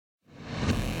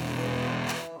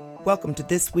Welcome to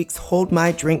this week's Hold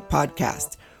My Drink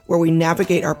podcast, where we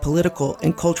navigate our political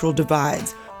and cultural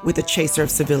divides with a chaser of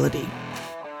civility.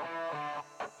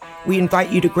 We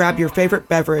invite you to grab your favorite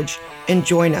beverage and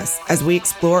join us as we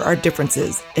explore our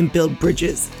differences and build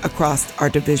bridges across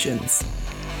our divisions.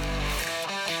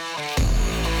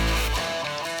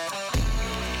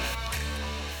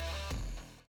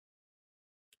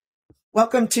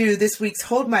 Welcome to this week's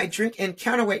Hold My Drink and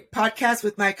Counterweight podcast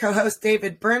with my co-host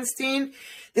David Bernstein.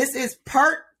 This is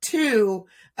part 2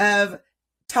 of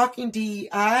Talking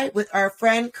DEI with our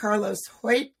friend Carlos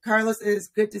Hoyt. Carlos, it is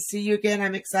good to see you again.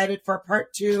 I'm excited for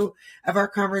part 2 of our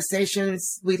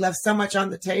conversations. We left so much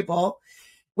on the table.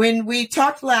 When we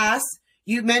talked last,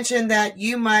 you mentioned that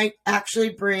you might actually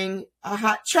bring a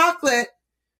hot chocolate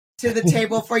to the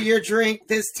table for your drink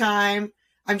this time.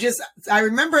 I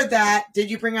remember that. Did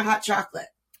you bring a hot chocolate?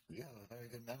 Yeah, very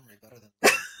good memory, better than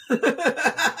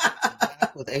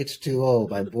back with H2O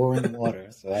by boring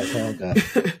water. So I felt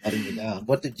letting you down.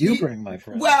 What did you bring, my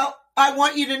friend? Well, I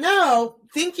want you to know,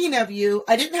 thinking of you,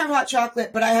 I didn't have hot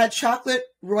chocolate, but I had chocolate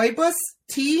rooibos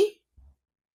tea.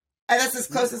 And that's as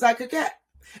close as I could get.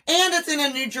 And it's in a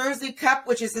New Jersey cup,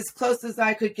 which is as close as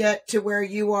I could get to where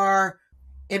you are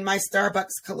in my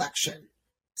Starbucks collection.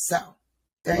 So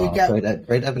there you go.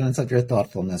 Great evidence of your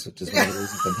thoughtfulness, which is one of the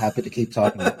reasons I'm happy to keep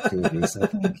talking to you. So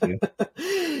thank you.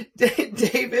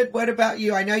 David, what about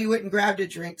you? I know you went and grabbed a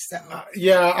drink. So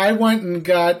yeah, I went and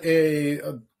got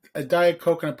a Diet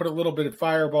Coke and I put a little bit of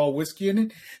Fireball whiskey in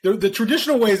it. The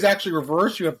traditional way is actually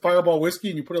reversed. You have Fireball whiskey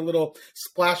and you put a little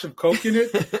splash of Coke in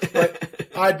it. But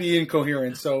I'd be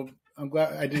incoherent, so I'm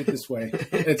glad I did it this way.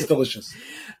 It's delicious.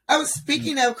 Oh,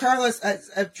 speaking of Carlos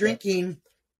of drinking,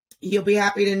 you'll be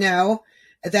happy to know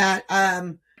that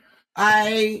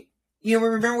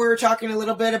remember we were talking a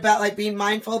little bit about like being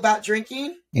mindful about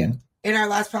drinking in our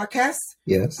last podcast.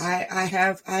 Yes, I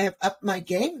have upped my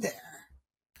game there.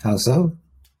 How so?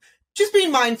 Just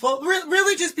being mindful,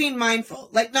 really just being mindful,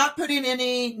 like not putting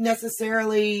any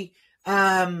necessarily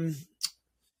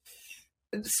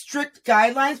strict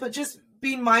guidelines, but just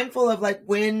being mindful of like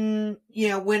when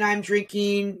I'm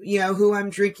drinking, who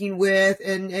I'm drinking with,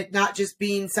 and it not just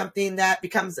being something that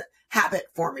becomes habit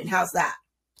forming. How's that?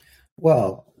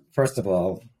 Well, first of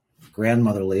all,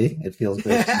 grandmotherly, it feels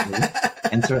great to me.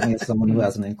 And certainly as someone who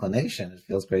has an inclination, it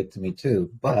feels great to me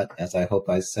too. But as I hope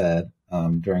I said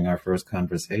during our first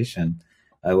conversation,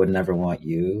 I would never want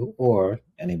you or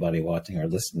anybody watching or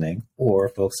listening or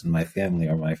folks in my family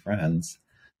or my friends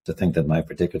to think that my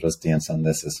particular stance on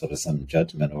this is sort of some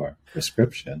judgment or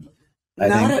prescription. I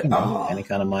think any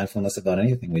kind of mindfulness about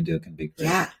anything we do can be great.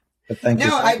 Yeah. But thank you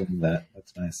for doing that.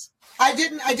 That's nice. I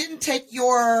didn't take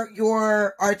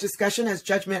our discussion as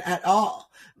judgment at all,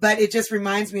 but it just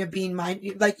reminds me of being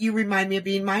you remind me of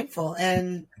being mindful,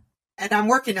 and I'm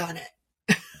working on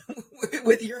it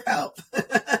with your help.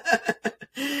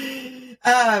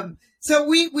 So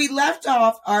we left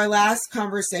off our last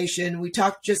conversation. We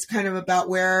talked just kind of about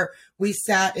where we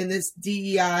sat in this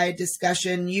DEI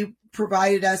discussion. You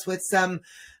provided us with some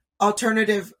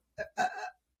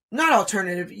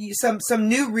some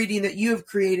new reading that you have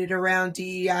created around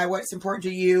DEI, what's important to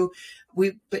you.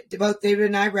 Both David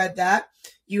and I read that.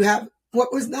 You have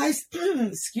what was nice,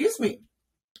 excuse me.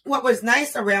 What was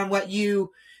nice around what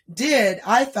you did,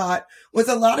 I thought, was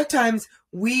a lot of times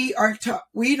we're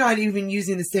not even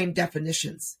using the same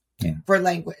definitions for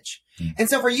language. Yeah. And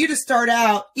so for you to start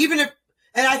out, even if,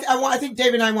 and I think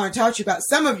David and I want to talk to you about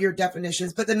some of your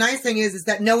definitions, but the nice thing is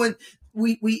that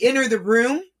we enter the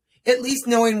room at least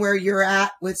knowing where you're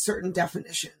at with certain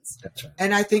definitions. That's right.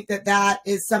 And I think that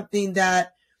is something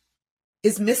that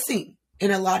is missing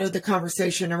in a lot of the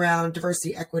conversation around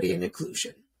diversity, equity, and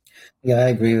inclusion. Yeah, I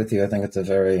agree with you. I think it's a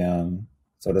very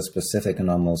sort of specific and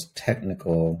almost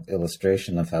technical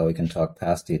illustration of how we can talk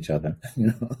past each other,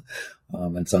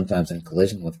 and sometimes in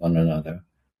collision with one another.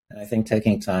 And I think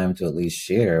taking time to at least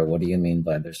share, what do you mean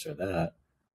by this or that,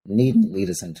 needn't lead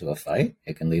us into a fight.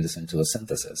 It can lead us into a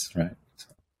synthesis, right?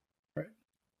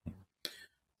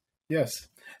 Yes.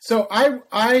 So I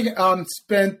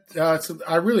spent,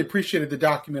 I really appreciated the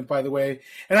document, by the way.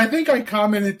 And I think I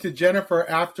commented to Jennifer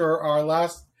after our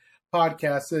last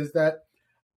podcast is that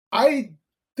I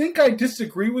think I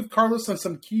disagree with Carlos on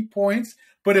some key points,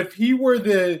 but if he were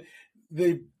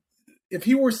if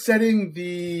he were setting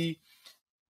the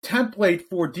template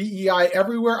for DEI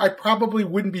everywhere, I probably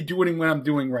wouldn't be doing what I'm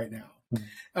doing right now.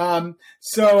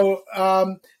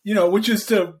 Which is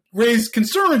to raise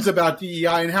concerns about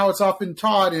DEI and how it's often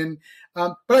taught. And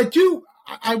but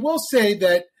I will say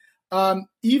that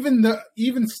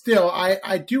even still,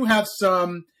 I do have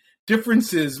some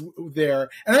differences there.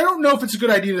 And I don't know if it's a good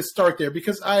idea to start there,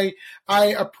 because I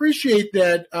appreciate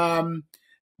that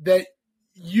that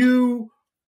you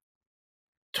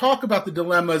talk about the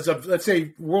dilemmas of, let's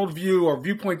say, worldview or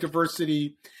viewpoint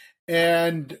diversity,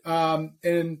 and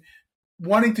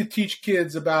wanting to teach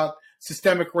kids about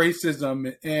systemic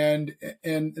racism and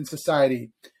in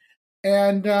society.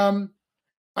 And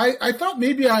I thought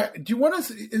maybe do you want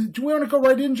to go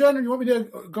right in, Jen, or do you want me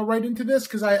to go right into this?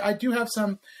 Because I do have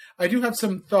some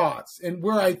thoughts, and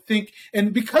where I think,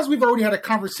 and because we've already had a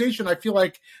conversation, I feel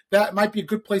like that might be a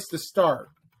good place to start.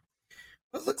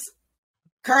 Well,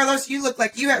 Carlos, you look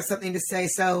like you have something to say.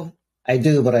 So I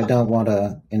do, but I don't want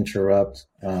to interrupt.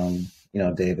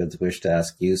 David's wish to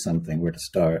ask you something. Where to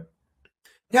start?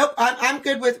 Nope, I'm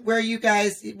good with where you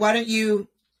guys. Why don't you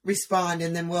respond,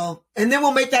 and then we'll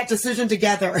make that decision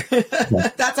together.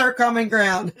 That's our common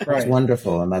ground. Right. It's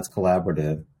wonderful, and that's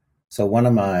collaborative. So one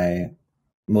of my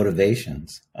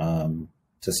motivations to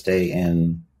stay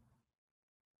in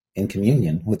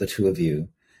communion with the two of you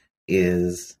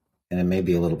is, and it may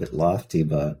be a little bit lofty,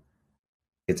 but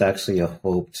it's actually a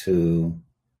hope to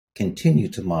continue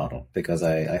to model, because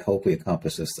I hope we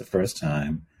accomplish this the first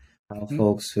time, how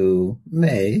folks who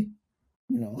may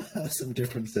have some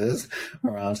differences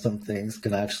around some things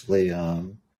can actually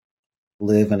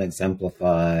live and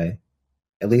exemplify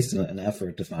at least an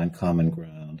effort to find common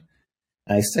ground.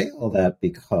 I say all that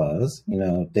because,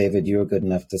 David, you were good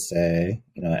enough to say,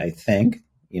 I think,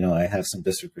 I have some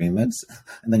disagreements.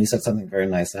 And then you said something very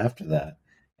nice after that.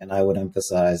 And I would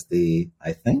emphasize the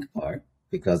I think part,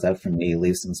 because that for me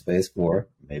leaves some space for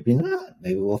maybe not.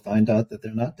 Maybe we'll find out that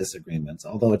they're not disagreements,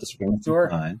 although a disagreement is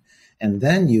fine. And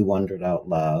then you wondered out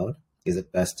loud, is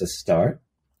it best to start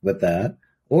with that,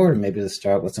 or maybe to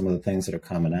start with some of the things that are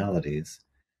commonalities?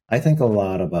 I think a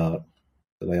lot about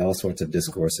the way all sorts of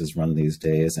discourses run these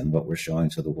days and what we're showing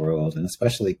to the world, and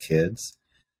especially kids.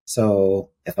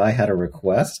 So if I had a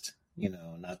request,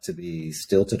 not to be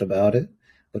stilted about it,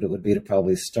 but it would be to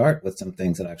probably start with some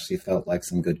things that actually felt like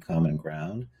some good common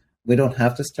ground. We don't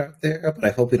have to start there, but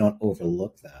I hope we don't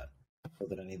overlook that, so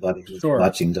that anybody who's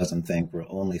watching doesn't think we're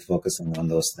only focusing on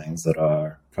those things that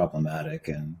are problematic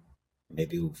and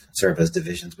maybe serve as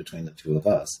divisions between the two of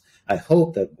us. I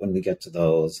hope that when we get to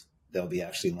those, they'll be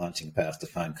actually launching paths to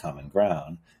find common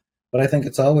ground. But I think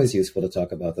it's always useful to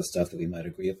talk about the stuff that we might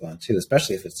agree upon too,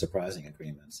 especially if it's surprising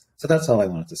agreements. So that's all I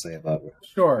wanted to say about where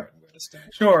to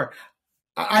start. Sure.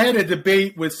 I had a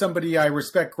debate with somebody I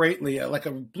respect greatly, like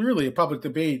really a public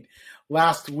debate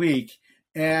last week,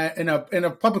 and in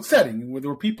a public setting where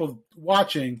there were people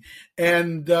watching.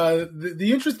 And the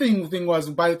interesting thing was,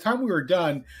 by the time we were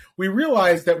done, we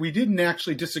realized that we didn't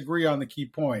actually disagree on the key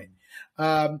point.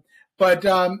 But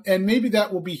maybe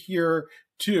that will be here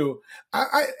too.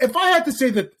 If I had to say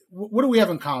that, what do we have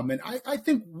in common? I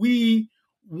think we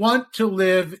want to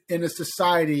live in a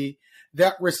society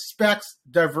that respects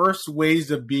diverse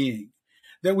ways of being,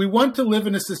 that we want to live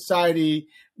in a society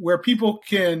where people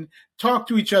can talk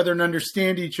to each other and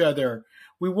understand each other.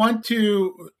 We want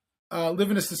to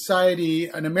live in a society,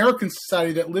 an American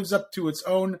society, that lives up to its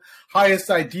own highest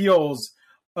ideals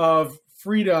of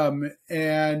freedom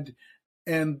and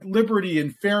liberty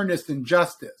and fairness and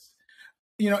justice.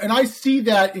 And I see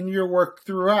that in your work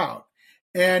throughout.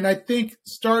 And I think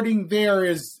starting there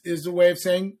is a way of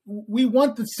saying we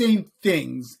want the same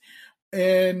things.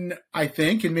 And I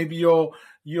think, and maybe you'll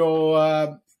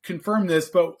confirm this,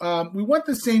 but we want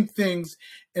the same things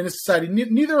in a society.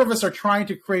 Neither of us are trying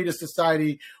to create a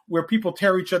society where people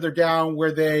tear each other down,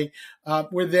 where they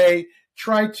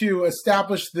try to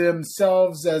establish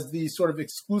themselves as the sort of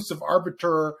exclusive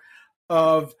arbiter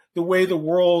of the way the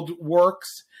world works.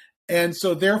 And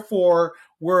so therefore,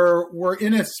 we're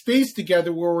in a space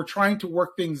together where we're trying to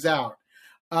work things out.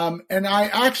 And I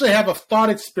actually have a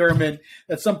thought experiment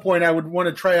at some point I would want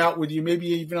to try out with you, maybe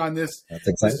even on this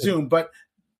Zoom. But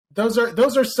those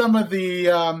are some of the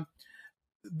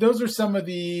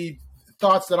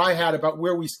thoughts that I had about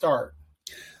where we start.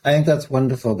 I think that's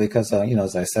wonderful because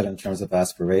as I said, in terms of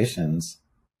aspirations,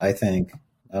 I think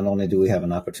not only do we have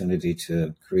an opportunity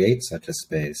to create such a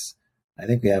space, I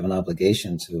think we have an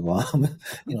obligation to,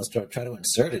 try to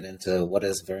insert it into what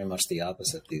is very much the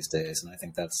opposite these days, and I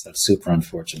think that's super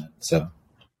unfortunate. So,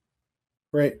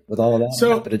 great. With all of that,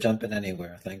 I'm happy to jump in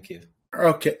anywhere. Thank you.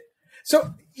 Okay,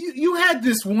 so you had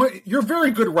this one. You're a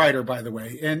very good writer, by the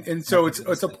way, and so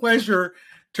it's a pleasure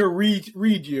to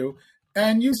read you.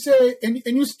 And you say, and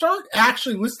you start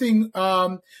actually listing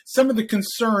some of the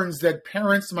concerns that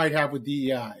parents might have with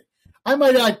DEI. I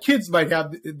might add, kids might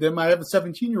have them. I have a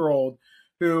 17-year-old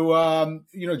who,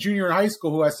 junior in high school,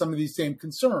 who has some of these same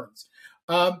concerns.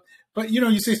 But,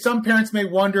 you say some parents may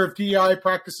wonder if DEI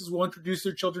practices will introduce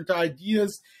their children to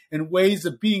ideas and ways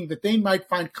of being that they might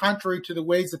find contrary to the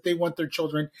ways that they want their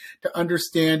children to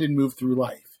understand and move through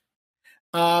life.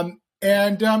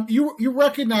 You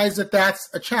recognize that that's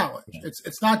a challenge.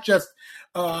 It's not just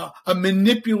a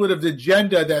manipulative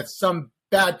agenda that some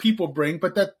bad people bring,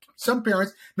 but that some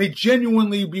parents may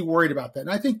genuinely be worried about that. And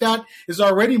I think that is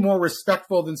already more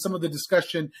respectful than some of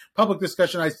the public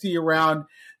discussion I see around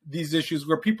these issues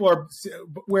where people are,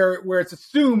 where it's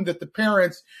assumed that the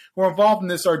parents who are involved in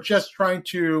this are just trying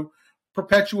to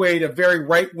perpetuate a very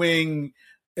right-wing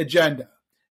agenda.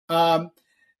 And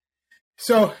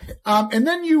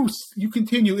then you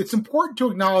continue. It's important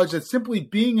to acknowledge that simply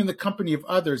being in the company of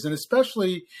others, and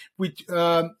especially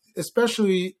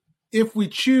if we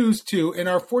choose to and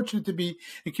are fortunate to be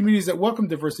in communities that welcome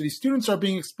diversity, students are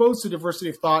being exposed to diversity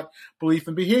of thought, belief,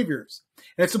 and behaviors.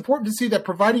 And it's important to see that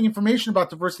providing information about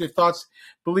diversity of thoughts,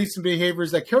 beliefs, and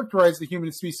behaviors that characterize the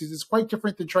human species is quite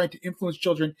different than trying to influence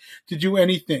children to do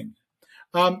anything.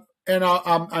 I'm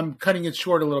cutting it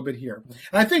short a little bit here.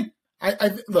 And I think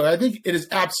it is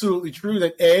absolutely true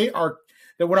that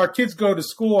that when our kids go to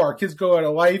school, our kids go out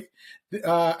of life,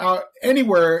 out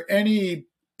anywhere, any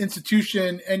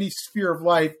institution, any sphere of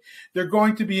life, they're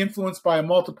going to be influenced by a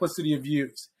multiplicity of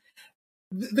views.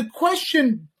 The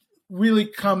question really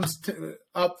comes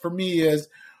up for me is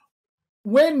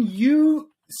when you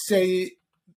say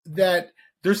that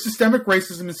there's systemic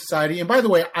racism in society, and by the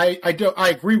way, I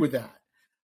agree with that.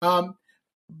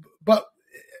 But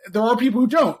there are people who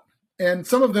don't. And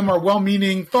some of them are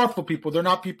well-meaning, thoughtful people. They're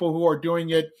not people who are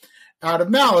doing it out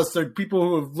of malice. They're people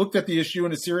who have looked at the issue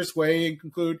in a serious way and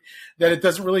conclude that it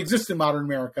doesn't really exist in modern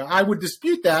America. I would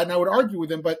dispute that and I would argue with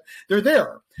them, but they're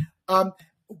there.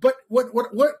 But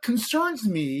what concerns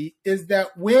me is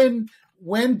that when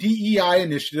DEI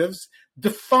initiatives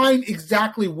define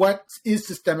exactly what is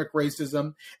systemic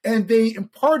racism, and they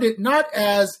impart it not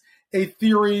as a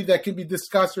theory that can be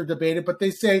discussed or debated, but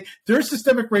they say there's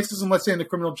systemic racism, let's say in the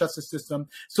criminal justice system.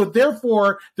 So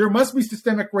therefore, there must be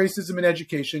systemic racism in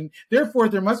education. Therefore,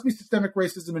 there must be systemic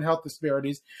racism in health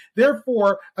disparities.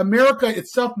 Therefore, America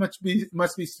itself must be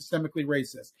systemically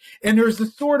racist. And there's a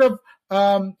sort of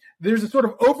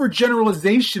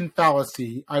overgeneralization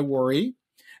fallacy, I worry,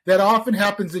 that often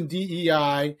happens in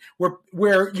DEI,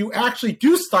 where you actually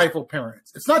do stifle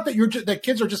parents. It's not that that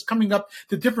kids are just coming up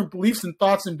to different beliefs and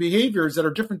thoughts and behaviors that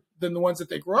are different than the ones that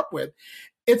they grew up with.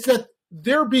 It's that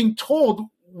they're being told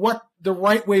what the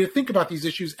right way to think about these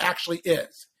issues actually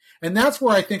is. And that's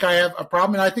where I think I have a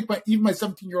problem. And I think even my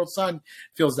 17-year-old son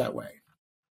feels that way.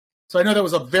 So I know that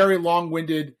was a very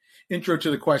long-winded intro to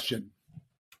the question.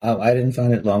 I didn't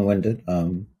find it long-winded.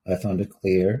 I found it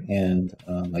clear and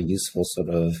a useful sort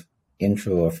of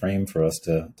intro or frame for us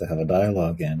to have a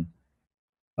dialogue in.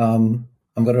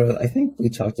 I think we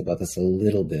talked about this a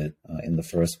little bit in the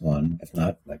first one. If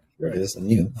not, here it is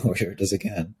anew, or here it is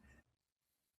again.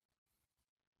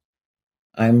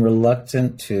 I'm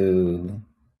reluctant to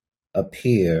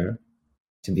appear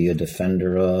to be a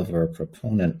defender of or a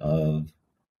proponent of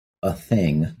a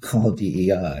thing called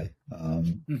DEI.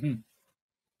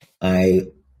 I,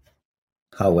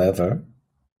 however,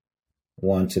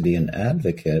 want to be an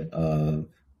advocate of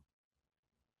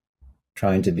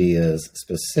trying to be as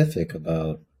specific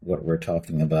about what we're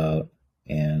talking about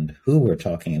and who we're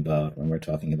talking about when we're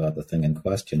talking about the thing in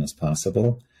question as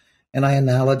possible. And I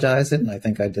analogize it, and I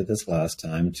think I did this last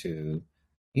time, to,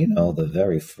 the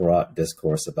very fraught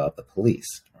discourse about the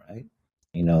police, right?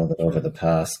 That over the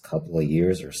past couple of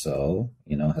years or so,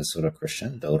 has sort of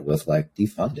crescendoed with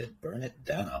defund it, burn it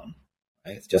down,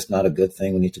 right? It's just not a good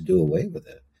thing. We need to do away with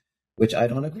it, which I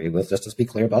don't agree with. Just to be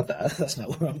clear about that. That's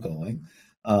not where I'm going.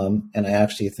 And I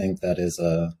actually think that is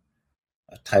a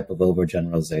type of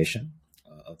overgeneralization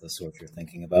of the sort you're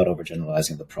thinking about,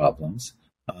 overgeneralizing the problems,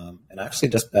 and actually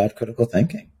just bad critical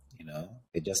thinking.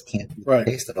 It just can't be the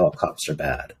case that all cops are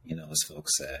bad, as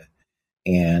folks say.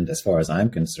 And as far as I'm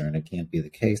concerned, it can't be the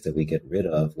case that we get rid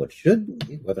of what should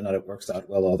be, whether or not it works out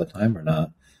well all the time or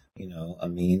not, a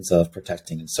means of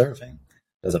protecting and serving.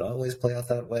 Does it always play out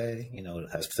that way?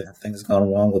 Has things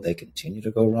gone wrong? Will they continue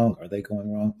to go wrong? Are they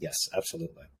going wrong? Yes,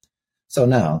 absolutely. So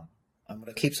now I'm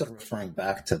going to keep sort of referring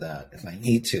back to that if I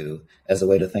need to, as a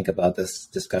way to think about this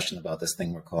discussion about this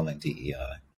thing we're calling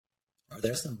DEI. Are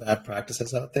there some bad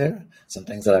practices out there? Some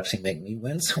things that actually make me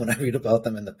wince when I read about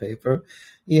them in the paper?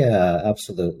 Yeah,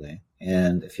 absolutely.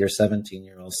 And if your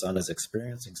 17-year-old son is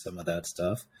experiencing some of that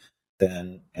stuff,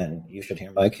 then, and you should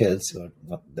hear my kids, so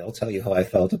they'll tell you how I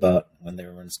felt about when they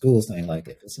were in school, saying like,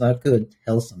 if it's not good,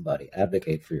 tell somebody,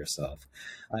 advocate for yourself.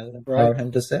 I would empower Right.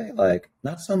 him to say like,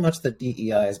 not so much that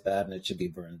DEI is bad and it should be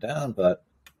burned down, but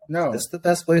No. is this the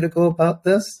best way to go about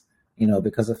this?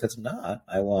 Because if it's not,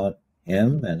 I want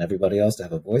him and everybody else to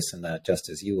have a voice in that, just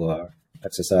as you are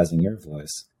exercising your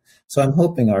voice. So I'm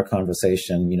hoping our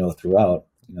conversation, throughout,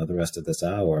 the rest of this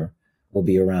hour will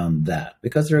be around that,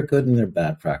 because there are good and there are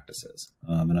bad practices.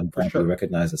 And I'm glad you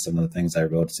recognize that some of the things I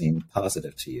wrote seem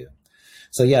positive to you.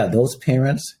 So yeah, those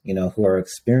parents, who are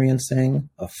experiencing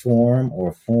a form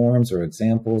or forms or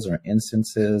examples or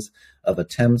instances of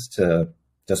attempts to,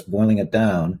 just boiling it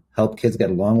down, help kids get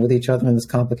along with each other in this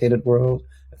complicated world,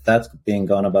 if that's being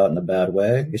gone about in a bad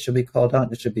way, it should be called out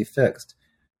and it should be fixed.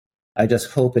 I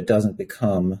just hope it doesn't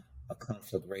become a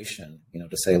conflagration,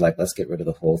 to say like, let's get rid of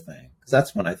the whole thing. Because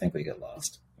that's when I think we get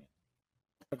lost.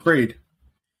 Agreed.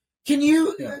 Can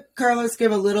you, Carlos,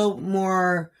 give a little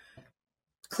more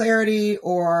clarity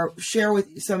or share with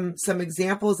some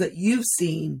examples that you've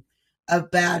seen of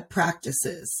bad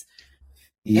practices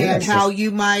and how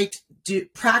you might do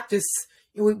practice?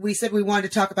 We said we wanted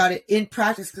to talk about it in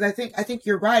practice, because I think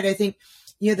you're right. I think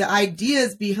the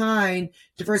ideas behind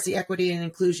diversity, equity, and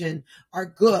inclusion are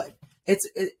good.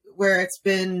 Where it's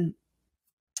been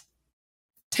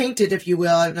tainted, if you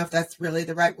will. I don't know if that's really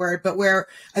the right word, but where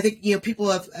I think people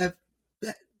have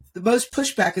the most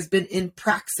pushback has been in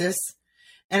praxis.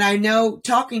 And I know,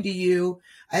 talking to you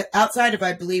outside of,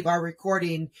 I believe, our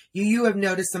recording, you have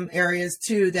noticed some areas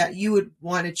too that you would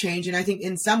want to change. And I think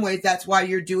in some ways that's why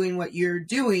you're doing what you're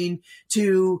doing,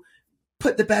 to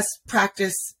put the best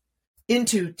practice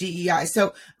into DEI.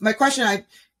 So my question, I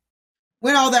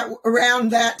went all that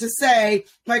around that to say,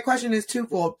 my question is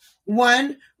twofold.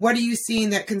 One, what are you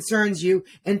seeing that concerns you?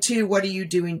 And two, what are you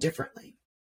doing differently?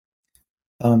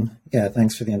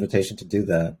 Thanks for the invitation to do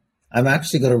that. I'm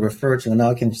actually going to refer to, and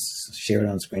now I can share it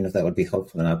on screen if that would be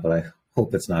helpful or not, but I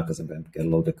hope it's not, because it's going to get a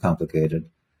little bit complicated.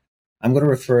 I'm going to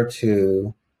refer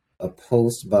to a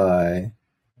post by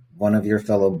one of your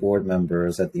fellow board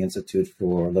members at the Institute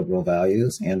for Liberal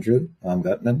Values, Andrew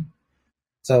Gutman.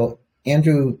 So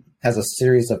Andrew has a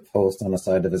series of posts on the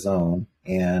side of his own,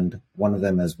 and one of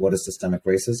them is, what is systemic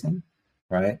racism,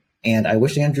 right? And I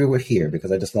wish Andrew were here,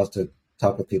 because I just love to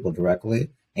talk with people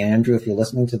directly. Andrew, if you're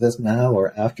listening to this now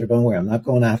or after, don't worry, I'm not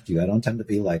going after you. I don't tend to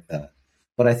be like that.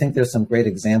 But I think there's some great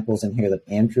examples in here that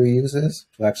Andrew uses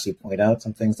to actually point out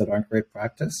some things that aren't great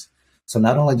practice. So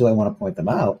not only do I want to point them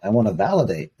out, I want to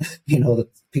validate, that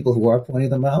people who are pointing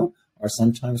them out are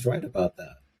sometimes right about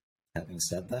that. Having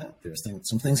said that, there's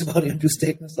some things about Andrew's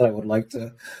statements that I would like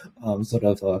to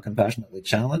compassionately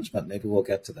challenge, but maybe we'll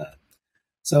get to that.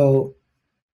 So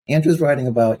Andrew's writing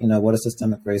about, what is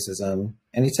systemic racism,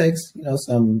 and he takes,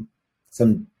 some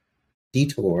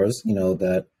detours,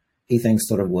 that he thinks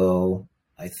sort of will,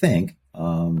 I think,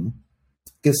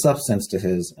 give substance to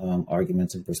his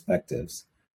arguments and perspectives.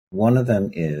 One of them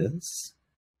is,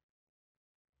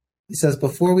 he says,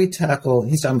 before we tackle,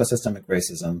 he's talking about systemic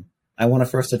racism, I want to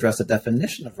first address the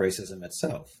definition of racism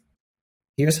itself.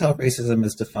 Here's how racism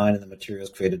is defined in the materials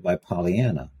created by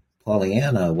Pollyanna.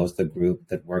 Pollyanna was the group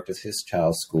that worked at his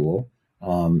child's school,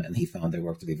 and he found their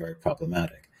work to be very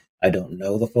problematic. I don't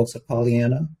know the folks at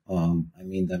Pollyanna. I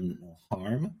mean them no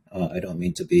harm. I don't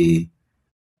mean to be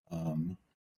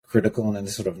critical in any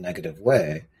sort of negative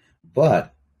way.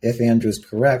 But if Andrew's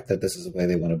correct that this is the way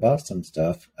they went about some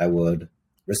stuff, I would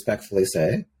respectfully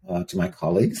say to my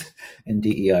colleagues in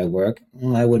DEI work,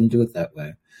 I wouldn't do it that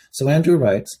way. So Andrew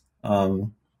writes, the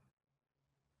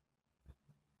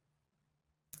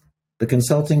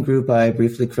consulting group I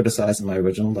briefly criticized in my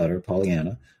original letter,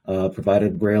 Pollyanna,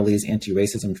 provided Braille's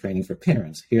anti-racism training for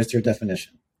parents. Here's their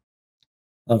definition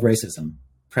of racism: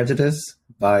 prejudice,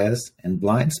 bias, and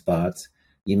blind spots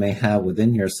you may have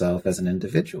within yourself as an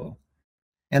individual.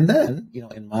 And then,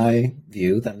 in my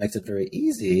view, that makes it very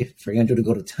easy for Andrew to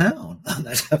go to town on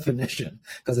that definition,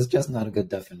 because it's just not a good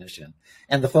definition.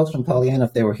 And the folks from Pollyanna,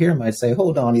 if they were here, might say,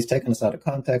 hold on, he's taking us out of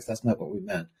context. That's not what we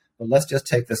meant. But let's just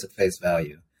take this at face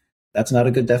value. That's not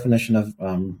a good definition of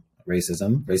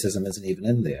racism. Racism isn't even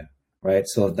in there, right?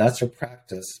 So if that's a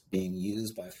practice being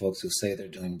used by folks who say they're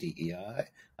doing DEI,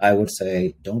 I would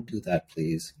say, don't do that,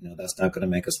 please. That's not going to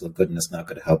make us look good, and it's not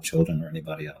going to help children or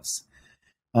anybody else.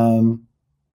 On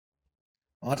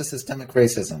to systemic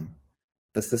racism.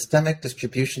 The systemic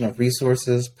distribution of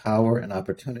resources, power, and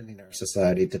opportunity in our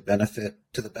society to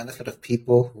the benefit of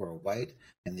people who are white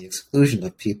and the exclusion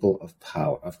of people of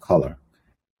color.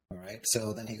 All right,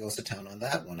 so then he goes to town on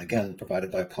that one, again, provided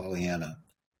by Pollyanna.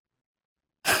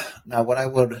 Now, what I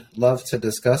would love to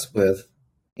discuss with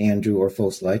Andrew or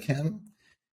folks like him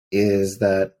is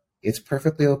that it's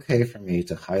perfectly okay for me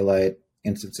to highlight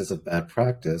instances of bad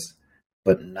practice,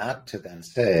 but not to then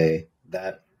say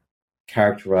that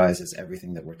characterizes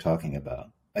everything that we're talking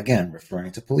about. Again,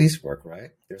 referring to police work,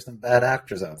 right? There's some bad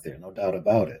actors out there, no doubt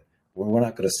about it. We're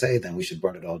not going to say then we should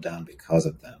burn it all down because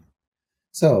of them.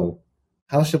 So,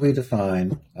 how should we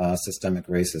define systemic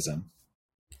racism,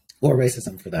 or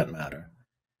racism for that matter?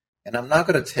 And I'm not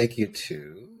going to take you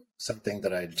to something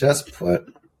that I just put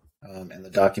in the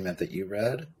document that you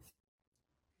read.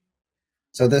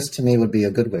 So this to me would be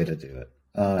a good way to do it.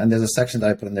 And there's a section that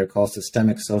I put in there called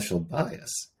systemic social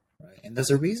bias. Right? And there's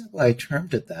a reason why I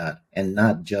termed it that and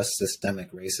not just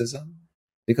systemic racism,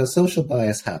 because social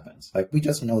bias happens. Like, we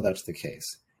just know that's the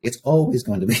case. It's always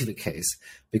going to be the case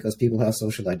because people have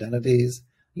social identities.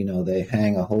 They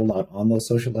hang a whole lot on those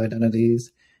social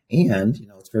identities. And,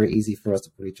 it's very easy for us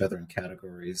to put each other in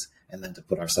categories and then to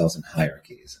put ourselves in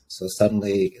hierarchies. So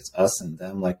suddenly it's us and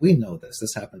them. Like, we know this.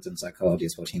 This happens in psychology.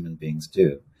 It's what human beings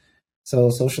do. So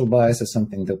social bias is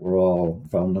something that we're all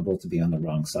vulnerable to be on the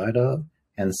wrong side of.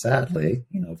 And sadly,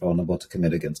 vulnerable to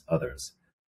commit against others.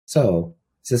 So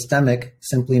systemic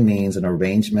simply means an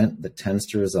arrangement that tends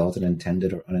to result in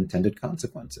intended or unintended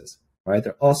consequences. Right?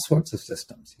 There are all sorts of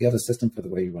systems. You have a system for the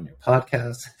way you run your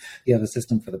podcast. You have a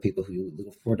system for the people who you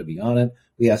look for to be on it.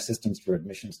 We have systems for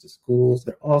admissions to schools.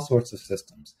 There are all sorts of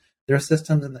systems. There are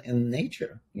systems in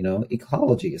nature.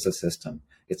 Ecology is a system.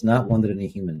 It's not one that any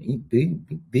human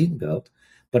being built,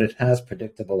 but it has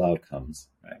predictable outcomes.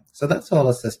 Right? So that's all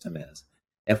a system is.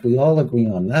 If we all agree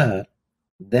on that,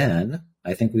 then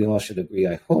I think we all should agree,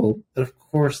 I hope, that of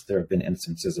course there have been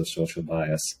instances of social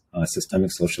bias,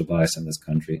 systemic social bias in this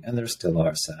country, and there still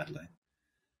are, sadly.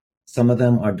 Some of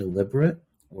them are deliberate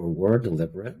or were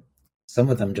deliberate. Some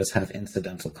of them just have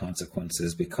incidental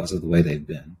consequences because of the way they've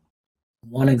been.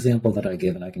 One example that I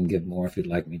give, and I can give more if you'd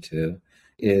like me to,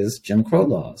 is Jim Crow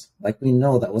laws. Like, we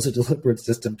know that was a deliberate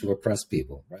system to oppress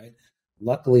people, right?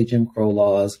 Luckily, Jim Crow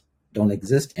laws don't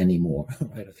exist anymore,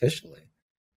 right, officially.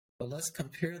 But let's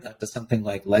compare that to something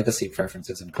like legacy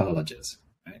preferences in colleges,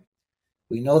 right?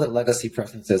 We know that legacy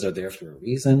preferences are there for a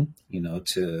reason,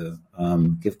 to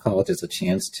give colleges a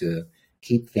chance to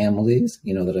keep families,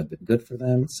 that have been good for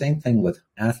them. Same thing with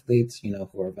athletes,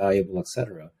 who are valuable,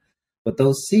 etc. But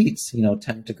those seats,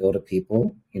 tend to go to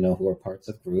people, who are parts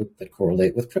of group that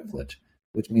correlate with privilege,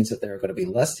 which means that there are going to be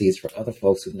less seats for other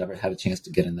folks who've never had a chance to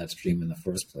get in that stream in the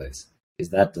first place. Is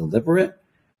that deliberate?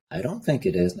 I don't think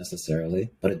it is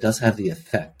necessarily, but it does have the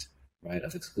effect, right,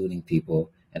 of excluding people,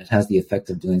 and it has the effect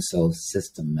of doing so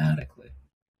systematically.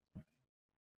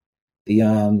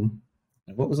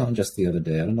 What was on just the other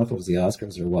day? I don't know if it was the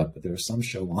Oscars or what, but there was some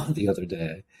show on the other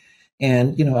day.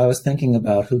 And, I was thinking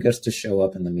about who gets to show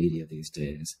up in the media these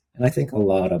days. And I think a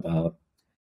lot about,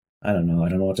 I don't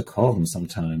know what to call them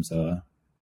sometimes,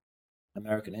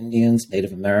 American Indians,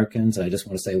 Native Americans. I just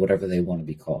want to say whatever they want to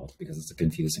be called because it's a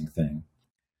confusing thing.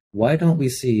 Why don't we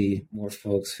see more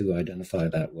folks who identify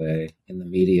that way in the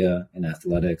media, in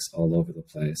athletics, all over the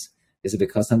place? Is it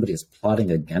because somebody is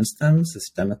plotting against them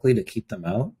systemically to keep them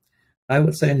out? I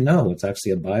would say no, it's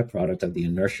actually a byproduct of the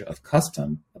inertia of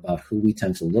custom about who we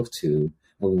tend to look to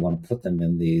when we want to put them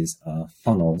in these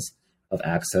funnels of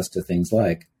access to things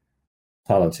like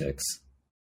politics,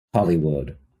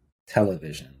 Hollywood,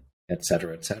 television, et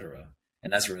cetera, et cetera.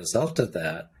 And as a result of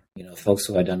that, folks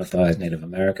who identify as Native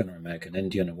American or American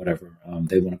Indian or whatever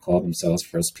they want to call themselves,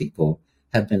 First People,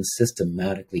 have been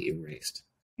systematically erased,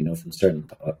 from certain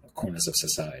corners of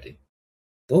society.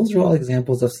 Those are all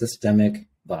examples of systemic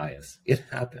bias. It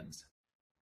happens.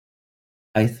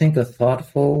 I think a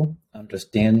thoughtful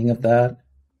understanding of that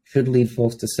should lead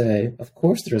folks to say, of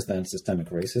course there's then systemic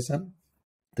racism,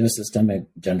 there's systemic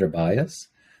gender bias,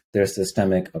 there's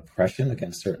systemic oppression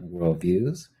against certain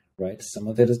worldviews, right? Some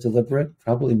of it is deliberate.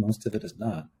 Probably most of it is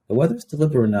not. But whether it's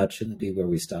deliberate or not shouldn't be where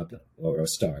we stop or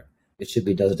start. It should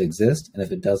be, does it exist? And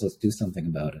if it does, let's do something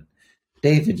about it.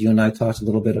 David, you and I talked a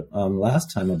little bit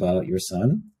last time about your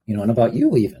son, and about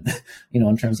you even,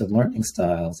 in terms of learning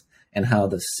styles and how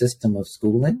the system of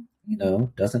schooling,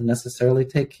 doesn't necessarily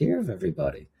take care of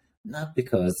everybody. Not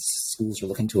because schools are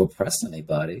looking to oppress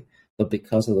anybody, but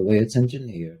because of the way it's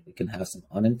engineered, it can have some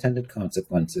unintended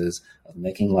consequences of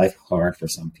making life hard for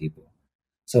some people.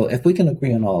 So if we can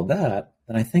agree on all that,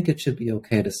 then I think it should be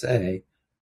okay to say,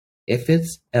 if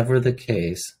it's ever the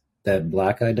case that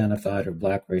Black identified or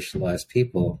Black racialized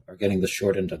people are getting the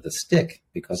short end of the stick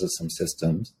because of some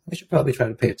systems, we should probably try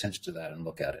to pay attention to that and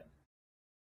look at it.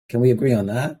 Can we agree on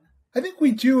that? I think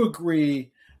we do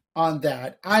agree on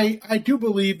that. I do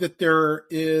believe that there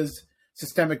is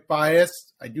systemic bias.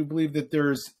 I do believe that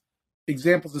there's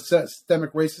examples of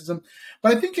systemic racism,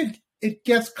 but I think it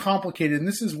gets complicated, and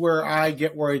this is where I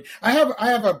get worried. I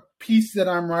have a piece that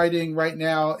I'm writing right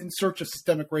now in search of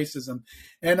systemic racism,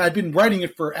 and I've been writing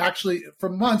it for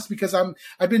months because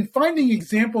I've been finding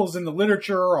examples in the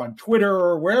literature, on Twitter,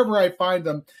 or wherever I find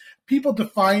them, people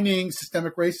defining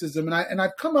systemic racism, and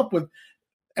I've come up with,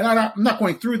 and I'm not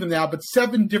going through them now, but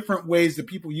 7 different ways that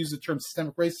people use the term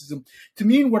systemic racism to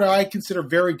mean what I consider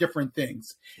very different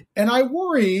things. And I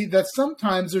worry that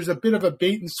sometimes there's a bit of a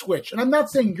bait and switch. And I'm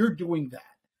not saying you're doing that.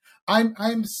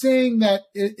 I'm saying that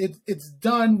it's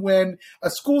done when a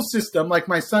school system, like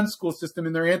my son's school system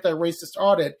in their anti-racist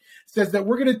audit, says that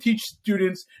we're going to teach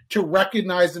students to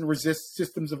recognize and resist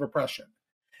systems of oppression.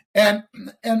 And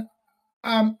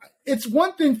it's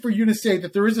one thing for you to say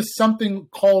that there is something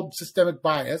called systemic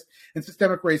bias and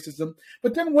systemic racism,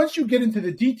 but then once you get into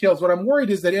the details, what I'm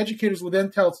worried is that educators will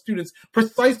then tell students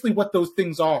precisely what those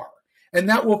things are, and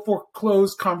that will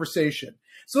foreclose conversation.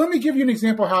 So let me give you an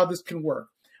example of how this can work.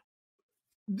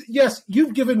 Yes,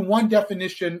 you've given one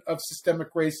definition of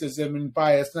systemic racism and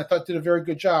bias, and I thought did a very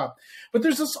good job. But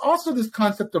there's also this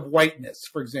concept of whiteness,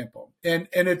 for example. And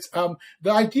it's the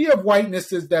idea of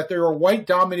whiteness is that there are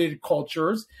white-dominated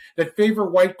cultures that favor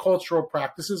white cultural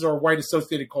practices or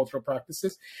white-associated cultural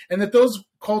practices, and that those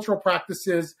cultural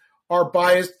practices are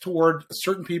biased toward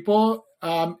certain people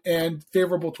and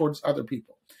favorable towards other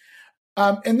people.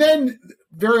 And then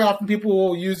very often people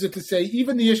will use it to say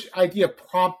even the idea of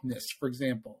promptness, for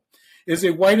example, is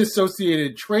a white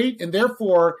associated trait. And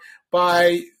therefore,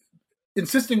 by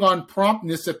insisting on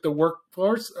promptness at the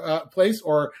workforce place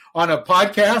or on a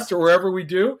podcast or wherever we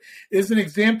do is an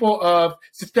example of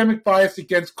systemic bias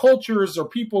against cultures or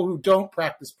people who don't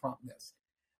practice promptness.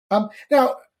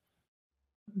 Now,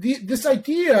 this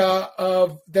idea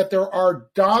of that there are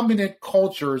dominant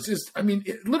cultures is,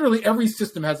 literally every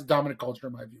system has a dominant culture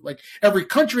in my view. Like every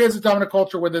country has a dominant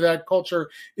culture, whether that culture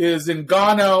is in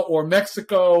Ghana or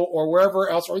Mexico or wherever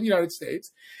else, or the United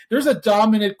States. There's a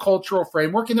dominant cultural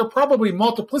framework, and there are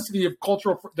multiplicity of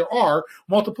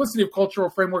cultural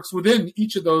frameworks within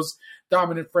each of those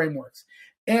dominant frameworks.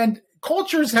 And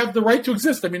cultures have the right to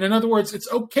exist. In other words,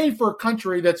 it's okay for a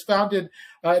country that's founded,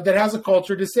 that has a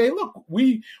culture to say, look,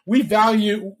 we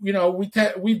value,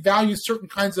 we value certain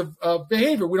kinds of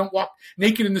behavior. We don't walk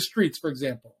naked in the streets, for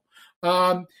example.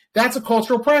 That's a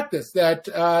cultural practice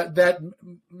that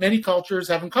many cultures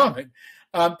have in common.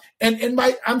 I'm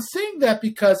saying that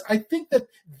because I think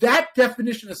that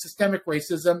definition of systemic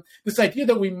racism, this idea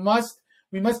that we must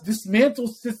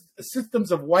dismantle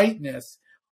systems of whiteness,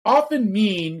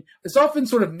 it's often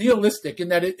sort of nihilistic in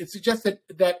that it suggests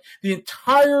that the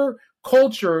entire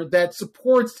culture that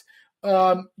supports,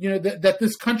 that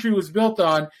this country was built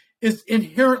on is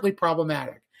inherently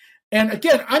problematic. And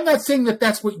again, I'm not saying that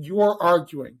that's what you're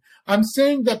arguing. I'm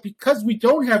saying that because we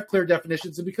don't have clear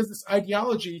definitions and because this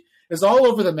ideology is all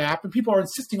over the map and people are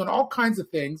insisting on all kinds of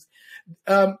things,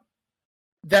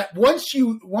 that once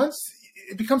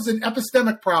it becomes an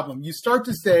epistemic problem. You start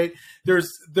to say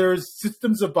there's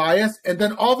systems of bias, and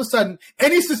then all of a sudden,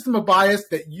 any system of bias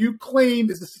that you claim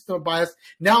is a system of bias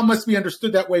now must be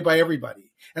understood that way by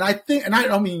everybody. And I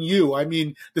don't mean you, I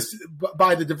mean this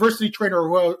by the diversity trainer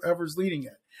or whoever's leading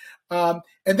it. And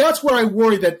that's where I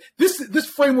worry that this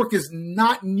framework is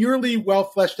not nearly well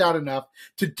fleshed out enough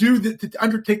to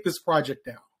undertake this project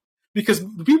now, because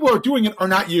the people who are doing it are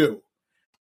not you.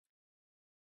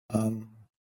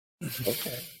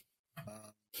 Okay.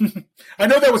 I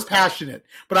know that was passionate,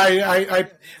 but I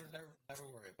never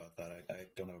worry about that. I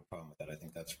don't have a problem with that. I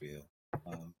think that's real.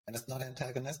 And it's not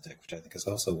antagonistic, which I think is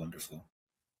also wonderful.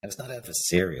 And it's not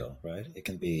adversarial, right? It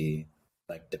can be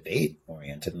like debate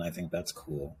oriented, and I think that's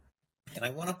cool. And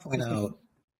I want to point out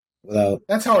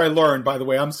That's how I learn, by the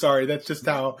way. I'm sorry. That's just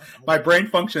how my brain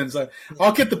functions.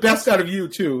 I'll get the best out of you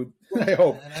too. I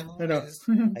hope.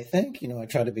 I think, I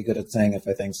try to be good at saying if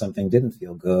I think something didn't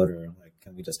feel good or like,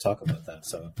 can we just talk about that?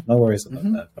 So no worries about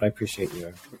that, but I appreciate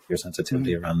your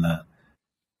sensitivity around that.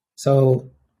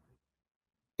 So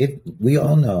we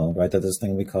all know, right, that this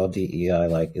thing we call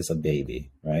DEI is a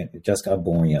baby, right? It just got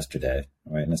born yesterday,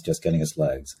 right? And it's just getting its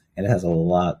legs, and it has a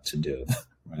lot to do,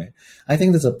 right? I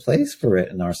think there's a place for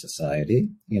it in our society,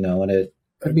 and it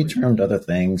could be termed other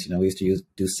things. We used to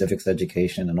do civics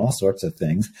education and all sorts of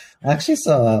things. I actually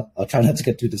saw, I'll try not to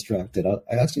get too distracted.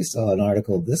 I actually saw an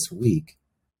article this week,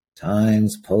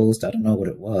 Times, Post, I don't know what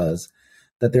it was,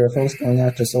 that there are folks going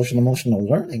after social emotional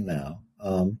learning now,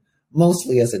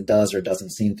 mostly as it does or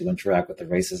doesn't seem to interact with the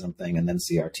racism thing, and then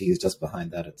CRT is just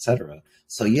behind that, et cetera.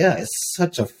 So yeah, it's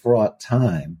such a fraught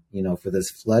time, for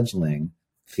this fledgling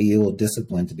field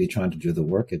discipline to be trying to do the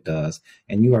work it does.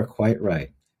 And you are quite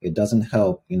right. It doesn't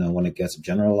help, when it gets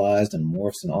generalized and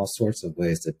morphs in all sorts of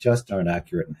ways that just aren't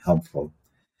accurate and helpful.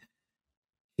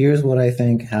 Here's what I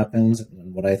think happens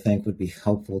and what I think would be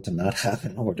helpful to not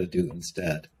happen or to do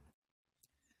instead.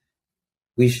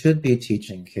 We should be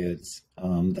teaching kids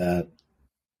that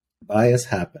bias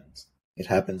happens. It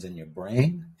happens in your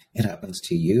brain. It happens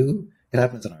to you. It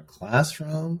happens in our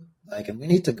classroom. And we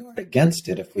need to guard against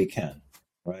it if we can,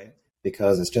 right?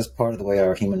 Because it's just part of the way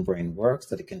our human brain works,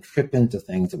 that it can trip into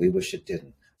things that we wish it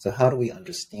didn't. So how do we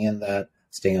understand that,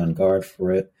 stay on guard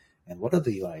for it? And what are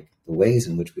the ways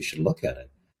in which we should look at it?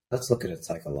 Let's look at it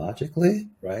psychologically,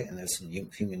 right? And there's some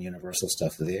human universal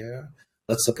stuff there.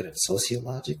 Let's look at it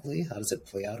sociologically. How does it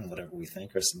play out in whatever we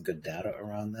think are some good data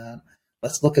around that?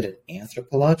 Let's look at it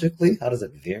anthropologically. How does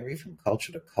it vary from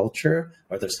culture to culture?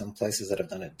 Are there some places that have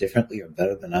done it differently or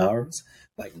better than ours?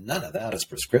 None of that is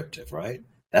prescriptive, right?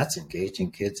 That's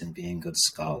engaging kids in being good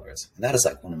scholars. And that is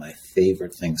one of my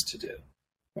favorite things to do,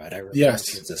 right? I refer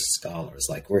to kids as scholars.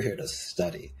 We're here to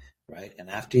study, right? And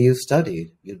after you've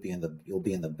studied, you'll be in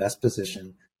the best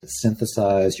position to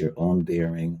synthesize your own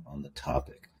bearing on the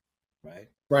topic, right?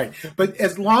 Right. But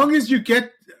as long as you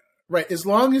get,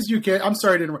 I'm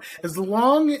sorry to interrupt, as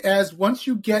long as once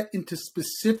you get into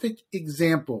specific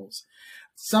examples,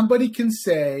 somebody can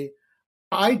say,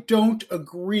 I don't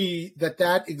agree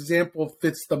that example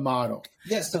fits the model.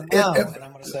 Yes, so now, and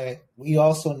I'm going to say, we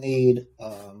also need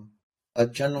a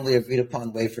generally agreed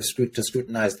upon way to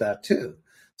scrutinize that too.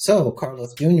 So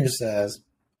Carlos Jr. says,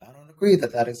 I don't agree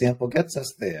that example gets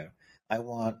us there. I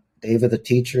want David the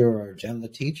teacher or Jen the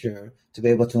teacher to be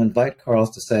able to invite Carlos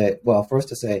to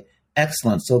say,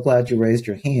 excellent, so glad you raised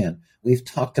your hand. We've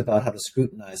talked about how to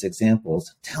scrutinize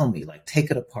examples. Tell me, take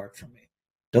it apart from me.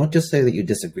 Don't just say that you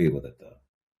disagree with it, though.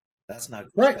 That's not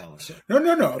right. Scholarship.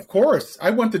 No. Of course, I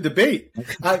want the debate.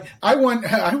 I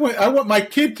want my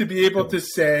kid to be able to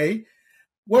say,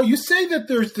 well, you say that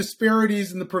there's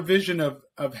disparities in the provision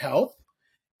of health,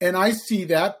 and I see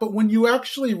that. But when you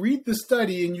actually read the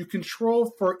study and you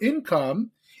control for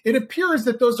income, it appears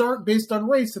that those aren't based on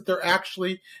race, that they're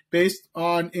actually based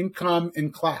on income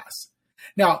and class.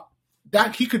 Now,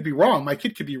 that he could be wrong. My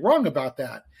kid could be wrong about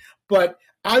that. But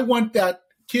I want that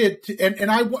kid to,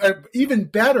 and I even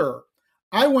better,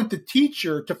 I want the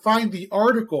teacher to find the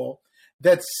article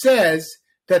that says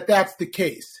that that's the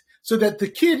case, so that the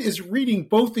kid is reading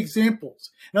both examples.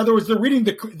 In other words, they're reading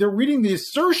the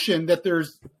assertion that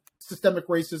there's systemic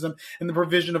racism in the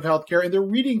provision of healthcare, and they're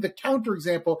reading the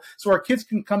counterexample, so our kids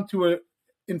can come to an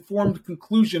informed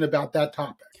conclusion about that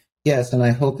topic. Yes, and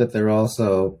I hope that they're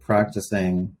also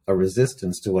practicing a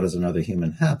resistance to what is another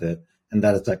human habit, and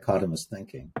that is dichotomous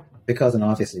thinking. Because, and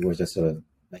obviously we're just sort of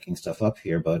making stuff up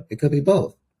here, but it could be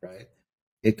both, right?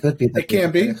 It could be that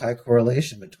there's a high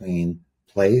correlation between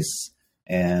place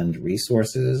and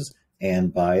resources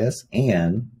and bias,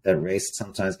 and that race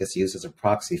sometimes gets used as a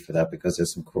proxy for that because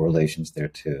there's some correlations there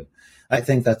too. I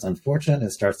think that's unfortunate.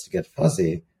 It starts to get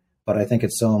fuzzy, but I think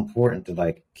it's so important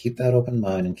to keep that open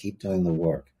mind and keep doing the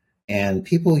work. And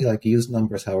people use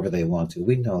numbers however they want to.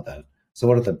 We know that. So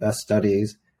what are the best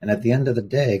studies? And at the end of the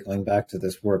day, going back to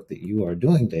this work that you are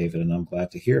doing, David, and I'm glad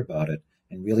to hear about it,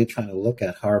 and really trying to look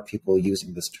at how are people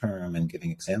using this term and giving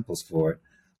examples for it,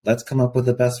 let's come up with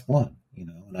the best one,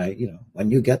 and when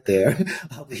you get there,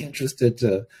 I'll be interested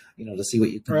to see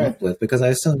what you come up with, because I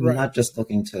assume you're not just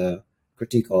looking to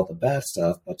critique all the bad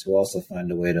stuff, but to also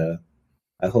find a way to,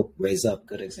 I hope, raise up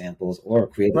good examples or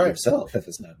create it yourself if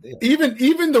it's not there.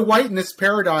 Even the whiteness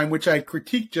paradigm, which I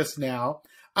critiqued just now,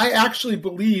 I actually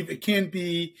believe it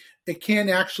can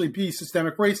actually be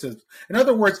systemic racism. In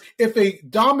other words, if a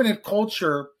dominant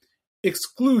culture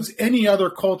excludes any other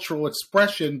cultural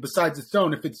expression besides its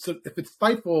own, if it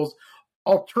stifles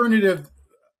alternative,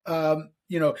 for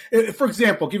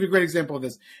example, I'll give you a great example of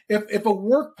this. If a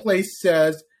workplace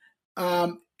says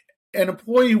an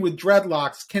employee with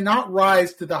dreadlocks cannot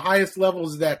rise to the highest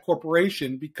levels of that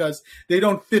corporation because they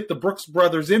don't fit the Brooks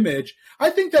Brothers image, I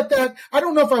think that I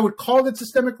don't know if I would call it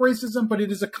systemic racism, but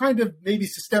it is a kind of maybe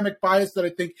systemic bias that I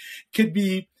think could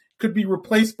be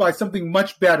replaced by something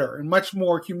much better and much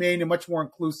more humane and much more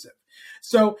inclusive.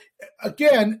 So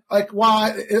again,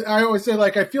 while I always say,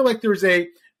 I feel like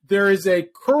there is a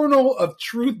kernel of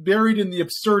truth buried in the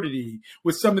absurdity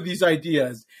with some of these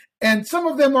ideas. And some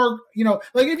of them are,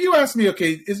 if you ask me,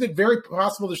 okay, is it very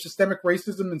possible there's systemic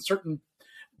racism in certain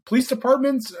police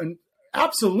departments? And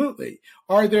absolutely.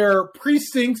 Are there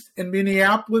precincts in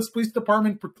Minneapolis Police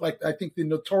Department, like I think the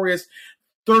notorious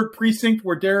 3rd precinct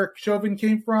where Derek Chauvin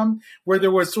came from, where there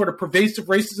was sort of pervasive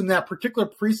racism in that particular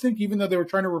precinct, even though they were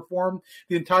trying to reform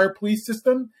the entire police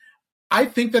system? I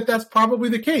think that that's probably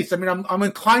the case. I mean, I'm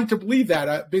inclined to believe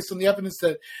that based on the evidence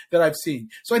that I've seen.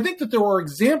 So I think that there are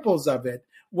examples of it.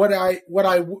 I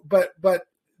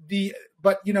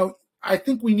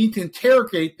think we need to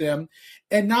interrogate them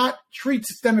and not treat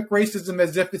systemic racism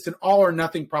as if it's an all or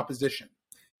nothing proposition.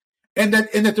 And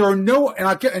that there are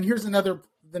and here's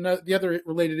the other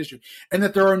related issue, and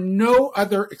that there are no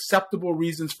other acceptable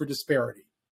reasons for disparity.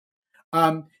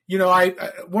 One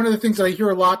of the things that I hear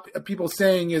a lot of people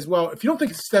saying is, well, if you don't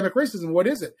think it's systemic racism, what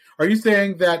is it? Are you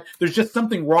saying that there's just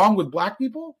something wrong with Black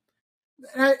people?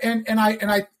 And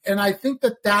I think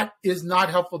that is not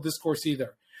helpful discourse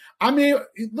either. I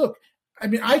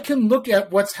can look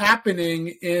at what's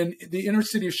happening in the inner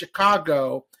city of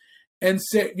Chicago and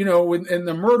say, in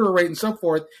the murder rate and so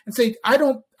forth, and say, I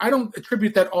don't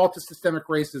attribute that all to systemic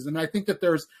racism. I think that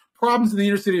there's problems in the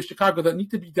inner city of Chicago that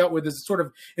need to be dealt with as sort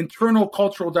of internal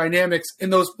cultural dynamics in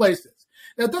those places.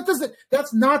 Now,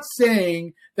 that's not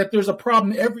saying that there's a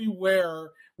problem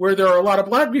everywhere where there are a lot of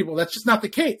Black people. That's just not the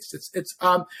case.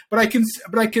 But I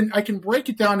can break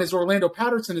it down as Orlando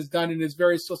Patterson has done in his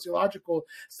various sociological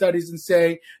studies and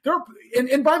say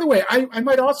and by the way, I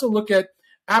might also look at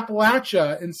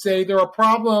Appalachia and say there are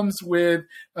problems with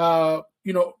the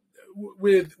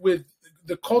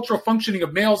cultural functioning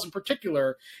of males in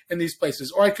particular in these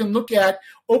places. Or I can look at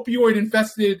opioid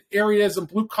infested areas in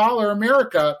blue collar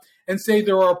America and say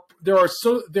there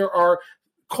are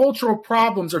cultural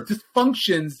problems or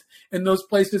dysfunctions in those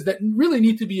places that really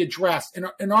need to be addressed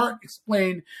and aren't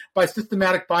explained by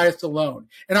systematic bias alone.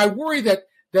 And I worry that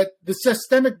the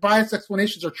systemic bias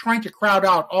explanations are trying to crowd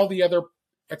out all the other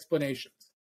explanations.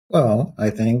 Well,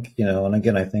 I think, and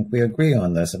again, I think we agree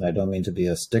on this, and I don't mean to be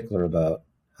a stickler about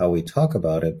how we talk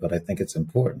about it, but I think it's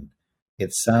important.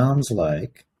 It sounds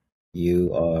like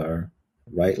you are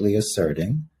rightly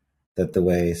asserting that the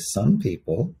way some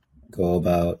people go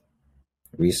about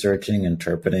researching,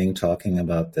 interpreting, talking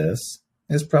about this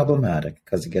is problematic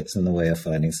because it gets in the way of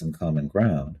finding some common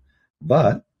ground.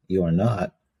 But you are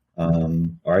not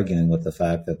arguing with the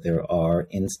fact that there are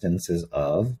instances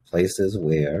of places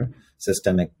where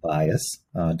systemic bias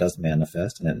does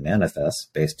manifest, and it manifests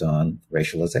based on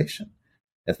racialization.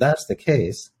 If that's the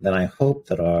case, then I hope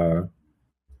that our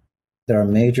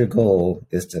major goal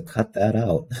is to cut that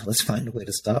out. Let's find a way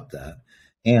to stop that.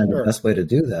 And Sure. The best way to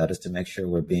do that is to make sure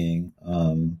we're being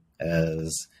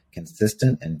as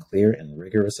consistent and clear and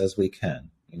rigorous as we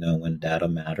can, when data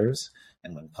matters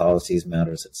and when policies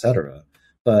matters, et cetera.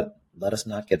 But let us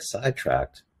not get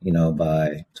sidetracked,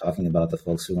 by talking about the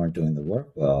folks who aren't doing the work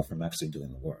well from actually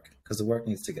doing the work, because the work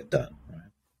needs to get done, right?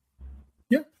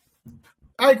 Yeah,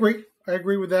 I agree. I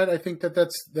agree with that. I think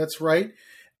that's right.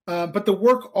 But the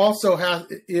work also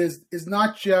is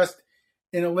not just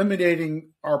in eliminating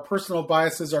our personal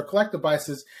biases, our collective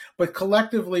biases, but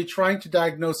collectively trying to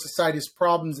diagnose society's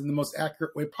problems in the most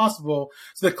accurate way possible,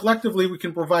 so that collectively we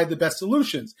can provide the best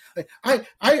solutions. I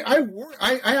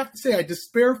have to say, I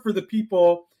despair for the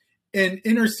people in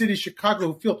inner city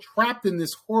Chicago who feel trapped in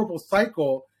this horrible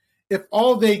cycle if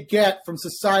all they get from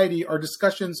society are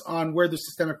discussions on where there's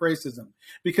systemic racism.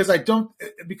 Because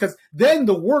then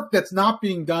the work that's not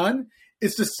being done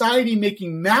is society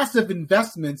making massive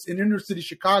investments in inner city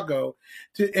Chicago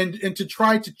to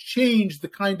try to change the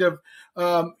kind of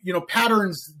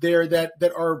patterns there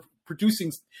that are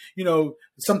producing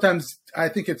sometimes I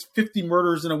think it's 50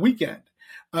 murders in a weekend.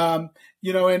 And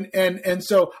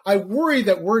so I worry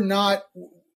that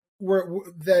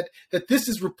that this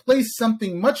has replaced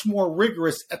something much more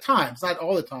rigorous at times, not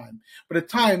all the time, but at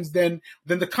times than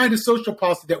the kind of social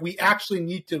policy that we actually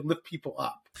need to lift people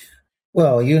up.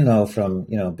 Well, from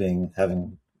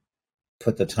having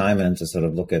put the time in to sort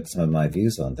of look at some of my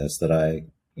views on this, that I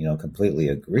completely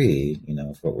agree.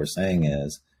 If what we're saying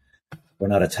is we're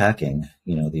not attacking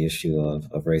the issue of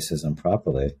racism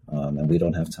properly, and we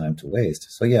don't have time to waste.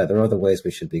 So yeah, there are other ways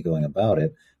we should be going about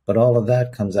it, but all of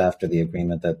that comes after the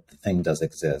agreement that the thing does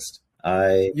exist.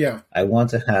 I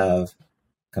want to have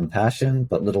compassion,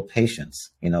 but little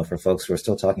patience, for folks who are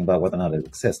still talking about whether or not it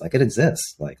exists. Like, it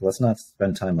exists. Like, let's not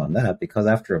spend time on that, because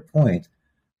after a point,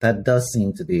 that does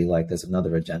seem to be like there's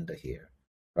another agenda here,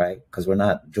 right? Because we're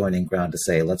not joining ground to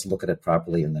say, let's look at it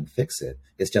properly and then fix it.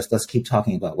 It's just, let's keep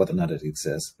talking about whether or not it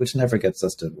exists, which never gets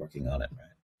us to working on it, right?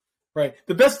 Right.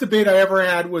 The best debate I ever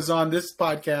had was on this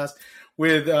podcast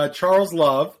with Charles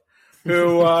Love,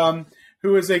 who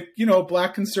is a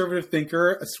Black conservative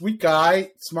thinker, a sweet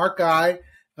guy, smart guy,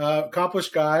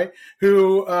 accomplished guy,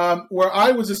 who where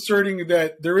I was asserting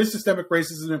that there is systemic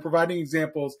racism and providing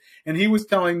examples, and he was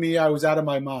telling me I was out of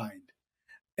my mind,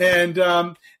 and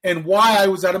why I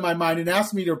was out of my mind, and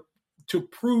asked me to to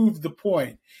prove the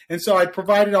point. And so I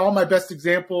provided all my best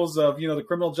examples of, the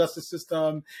criminal justice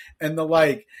system and the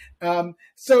like.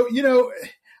 So,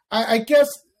 I guess,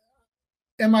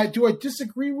 do I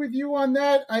disagree with you on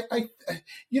that?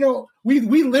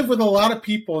 We live with a lot of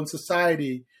people in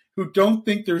society who don't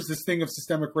think there's this thing of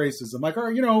systemic racism. Like,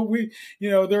 we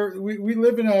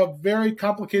live in a very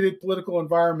complicated political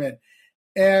environment.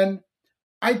 And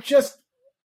I just,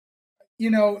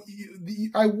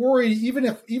 I worry, even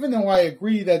though I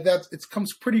agree that it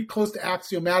comes pretty close to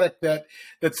axiomatic that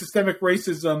systemic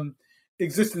racism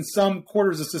exists in some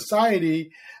quarters of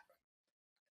society,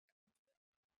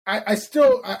 I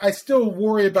still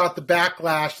worry about the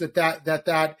backlash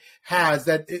that has,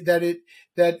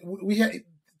 that we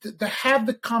to have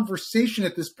the conversation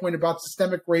at this point about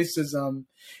systemic racism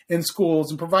in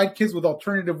schools and provide kids with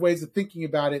alternative ways of thinking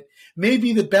about it may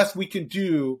be the best we can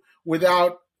do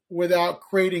without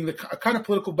creating the kind of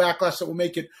political backlash that will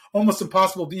make it almost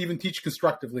impossible to even teach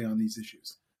constructively on these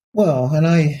issues. Well, and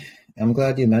I'm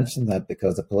glad you mentioned that,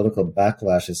 because the political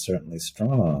backlash is certainly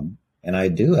strong. And I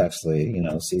do actually,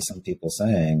 see some people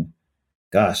saying,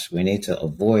 gosh, we need to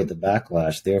avoid the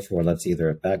backlash. Therefore, let's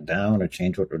either back down or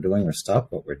change what we're doing or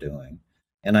stop what we're doing.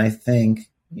 And I think,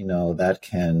 that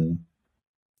can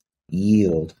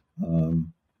yield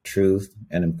truth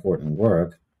and important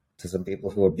work to some people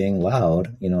who are being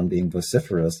loud, and being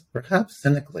vociferous, perhaps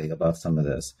cynically, about some of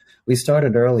this. We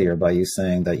started earlier by you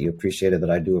saying that you appreciated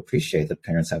that I do appreciate that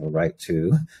parents have a right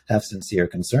to have sincere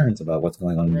concerns about what's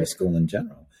going on in your school in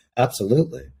general.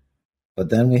 Absolutely. But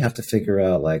then we have to figure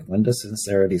out, when does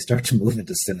sincerity start to move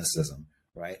into cynicism,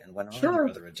 right? And when are there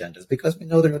other agendas? Because we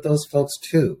know there are those folks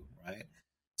too, right?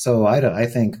 So I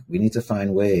think we need to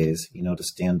find ways, to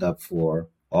stand up for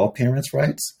all parents'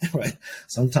 rights, right?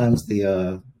 Sometimes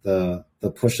the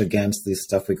push against the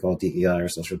stuff we call DEI or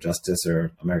social justice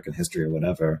or American history or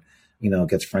whatever,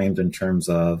 gets framed in terms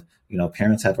of,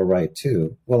 parents have a right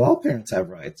too. Well, all parents have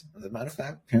rights. As a matter of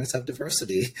fact, parents have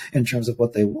diversity in terms of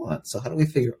what they want. So how do we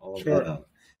figure all that out?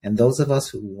 And those of us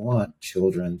who want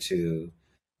children to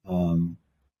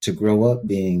grow up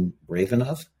being brave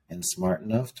enough and smart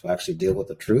enough to actually deal with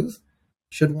the truth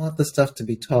should want the stuff to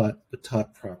be taught, but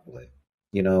taught properly.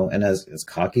 And as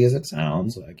cocky as it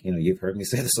sounds, you've heard me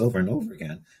say this over and over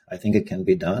again, I think it can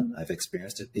be done. I've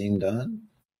experienced it being done.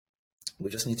 We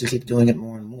just need to keep doing it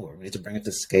more and more. We need to bring it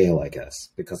to scale, I guess,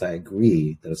 because I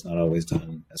agree that it's not always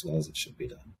done as well as it should be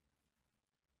done.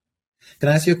 Can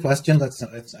I ask you a question? I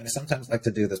sometimes like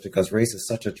to do this because race is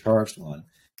such a charged one,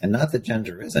 and not that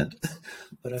gender isn't,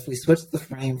 but if we switch the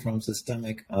frame from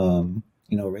systemic,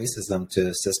 racism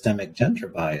to systemic gender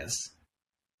bias,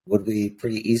 would we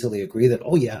pretty easily agree that,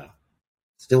 oh yeah,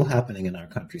 still happening in our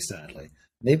country, sadly.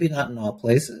 Maybe not in all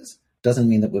places. Doesn't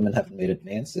mean that women haven't made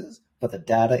advances, but the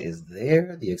data is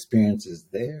there, the experience is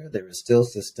there. There is still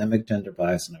systemic gender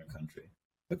bias in our country.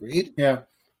 Agreed? Yeah.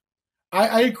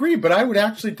 I agree, but I would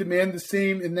actually demand the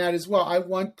same in that as well. I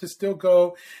want to still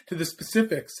go to the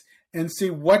specifics and see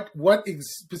what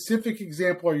specific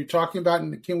example are you talking about,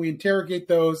 and can we interrogate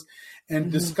those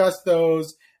and discuss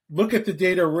those, look at the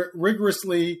data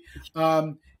rigorously.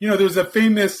 There's a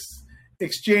famous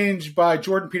exchange by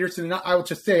Jordan Peterson, and I will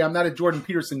just say I'm not a Jordan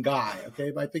Peterson guy,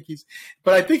 okay? But I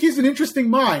think he's an interesting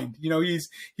mind. Where he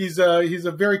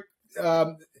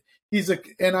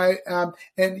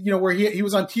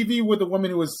was on TV with a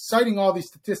woman who was citing all these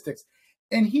statistics,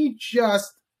 and he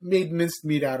just made minced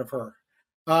meat out of her.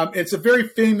 It's a very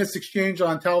famous exchange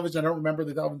on television. I don't remember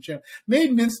the television channel.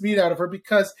 Made minced meat out of her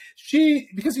because he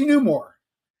knew more.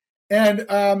 And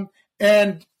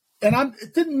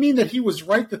it didn't mean that he was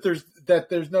right that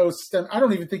there's no systemic. I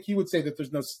don't even think he would say that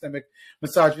there's no systemic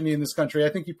misogyny in this country. I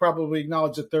think he probably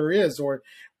acknowledged that there is.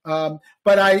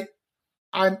 But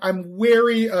I'm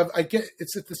wary of.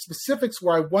 It's at the specifics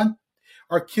where I want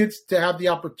our kids to have the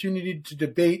opportunity to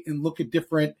debate and look at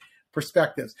different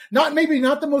perspectives. Not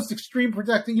the most extreme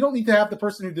protecting. You don't need to have the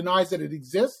person who denies that it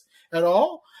exists at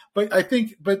all. But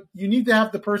you need to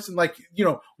have the person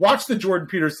watch the Jordan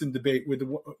Peterson debate with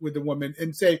the woman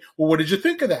and say, well, what did you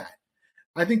think of that?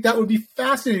 I think that would be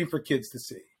fascinating for kids to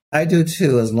see. I do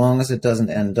too, as long as it doesn't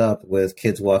end up with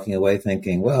kids walking away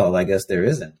thinking, well, I guess there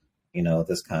isn't,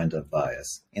 this kind of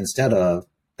bias. Instead of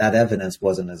that evidence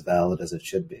wasn't as valid as it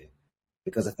should be.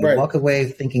 Because if they walk away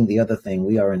thinking the other thing,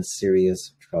 we are in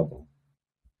serious trouble.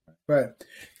 Right.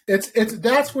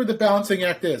 That's where the balancing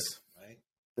act is.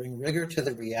 Bring rigor to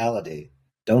the reality.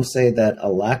 Don't say that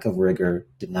a lack of rigor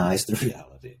denies the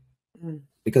reality.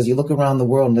 Because you look around the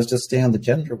world, and let's just stay on the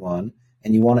gender one,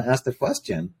 and you want to ask the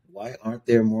question, why aren't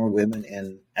there more women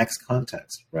in X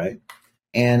context, right?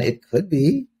 And it could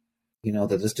be,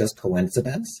 that it's just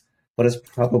coincidence, but it's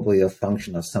probably a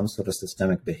function of some sort of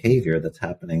systemic behavior that's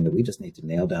happening that we just need to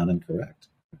nail down and correct.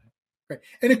 Right.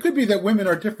 And it could be that women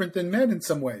are different than men in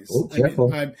some ways. Oh,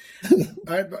 careful. I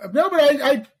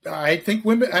think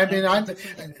women,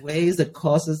 ways that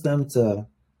causes them to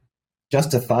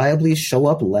justifiably show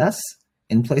up less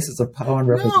in places of power and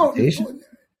representation.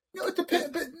 No, it depends.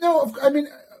 But no,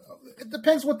 it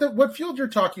depends what field you're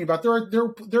talking about. There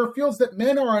are fields that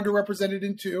men are underrepresented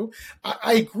in too.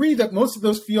 I agree that most of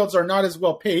those fields are not as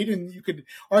well paid, and you could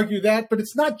argue that. But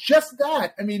it's not just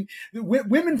that. I mean,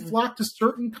 women flock to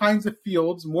certain kinds of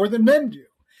fields more than men do.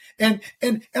 And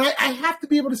I have to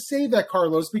be able to say that,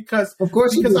 Carlos, because of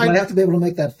course you do. I have to be able to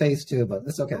make that face too, but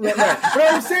it's okay. Right. But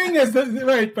what I'm saying is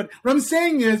But what I'm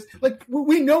saying is, like,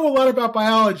 we know a lot about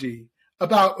biology,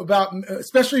 about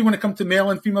especially when it comes to male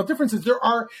and female differences. There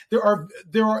are,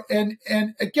 and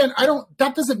again,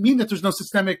 that doesn't mean that there's no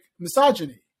systemic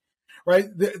misogyny, right?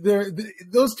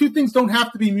 Those two things don't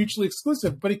have to be mutually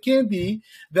exclusive, but it can be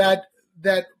that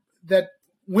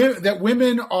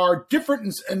women are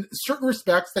different in certain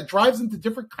respects, that drives them to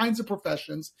different kinds of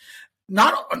professions,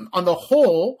 not on the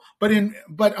whole, but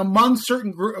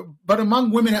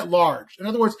among women at large. In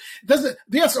other words,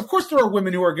 yes, of course there are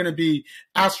women who are going to be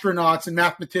astronauts and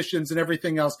mathematicians and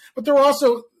everything else, but there are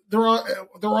also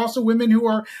women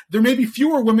there may be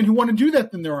fewer women who want to do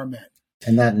that than there are men.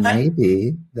 And that may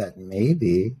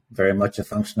be very much a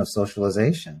function of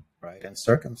socialization, right, and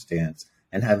circumstance,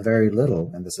 and have very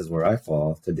little, and this is where I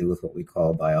fall, to do with what we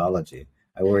call biology.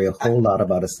 I worry a whole lot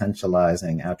about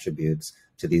essentializing attributes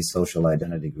to these social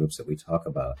identity groups that we talk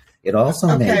about. It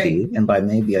also may be, and by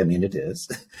maybe I mean it is,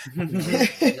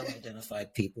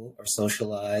 identified people are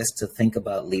socialized to think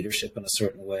about leadership in a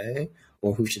certain way,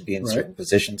 or who should be in certain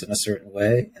positions in a certain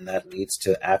way, and that leads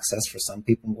to access for some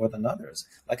people more than others.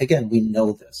 Like, again, we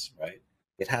know this, right?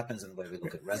 It happens in the way we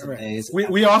look at resumes.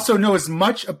 We also know as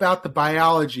much about the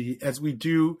biology as we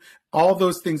do all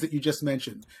those things that you just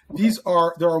mentioned. In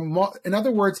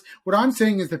other words, what I'm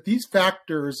saying is that these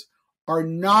factors are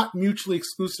not mutually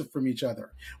exclusive from each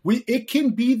other. It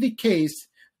can be the case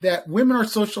that women are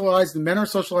socialized and men are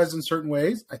socialized in certain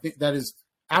ways. I think that is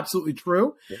absolutely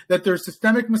true. Yeah. That there's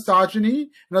systemic misogyny.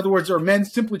 In other words, are men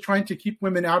simply trying to keep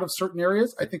women out of certain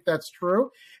areas? I think that's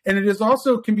true. And it is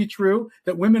also can be true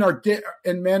that women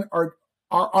and men are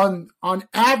on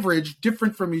average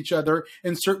different from each other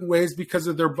in certain ways because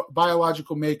of their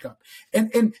biological makeup.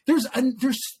 And there's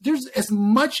as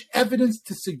much evidence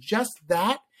to suggest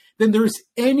that than there is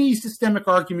any systemic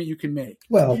argument you can make.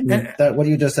 Well, what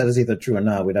you just said is either true or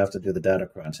not. We'd have to do the data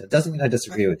crunch. It doesn't mean I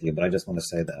disagree with you, but I just want to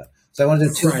say that. So I want to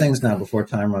do two things now before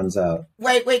time runs out.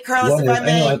 Wait, Carlos, if I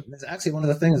may. It's actually one of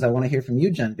the things I want to hear from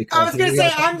you, Jen, because I was going to say,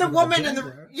 I'm the woman in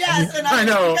the... Yes, and I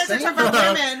know. You guys are talking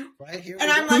about women. Right here.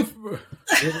 And I'm like...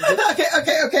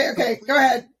 Okay. Go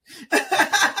ahead. One of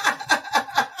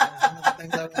the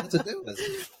things I wanted to do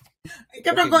is... I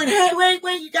kept on going, hey,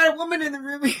 wait, you got a woman in the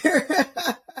room here.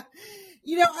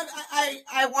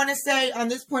 I want to say on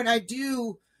this point, I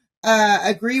do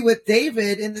agree with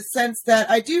David in the sense that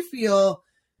I do feel,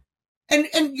 and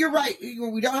you're right,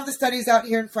 we don't have the studies out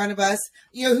here in front of us.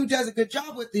 Who does a good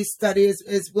job with these studies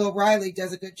is Will Riley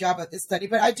does a good job at this study.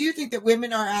 But I do think that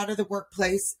women are out of the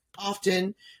workplace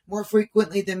often more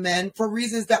frequently than men for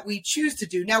reasons that we choose to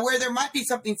do. Now, where there might be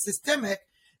something systemic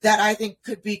that I think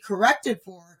could be corrected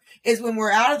for is when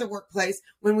we're out of the workplace,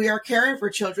 when we are caring for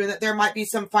children, that there might be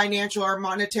some financial or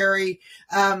monetary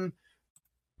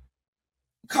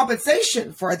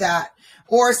compensation for that,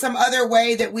 or some other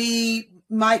way that we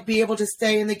might be able to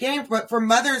stay in the game. But for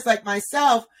mothers like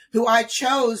myself, who I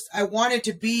wanted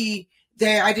to be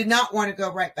there, I did not want to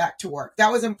go right back to work.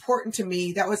 That was important to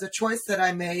me. That was a choice that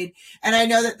I made. And I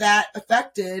know that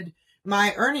affected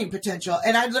my earning potential.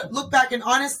 And I look back and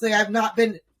honestly,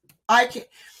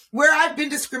 where I've been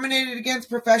discriminated against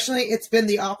professionally, it's been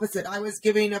the opposite. I was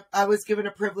given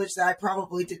a privilege that I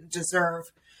probably didn't deserve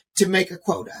to make a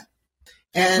quota.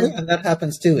 And that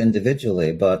happens too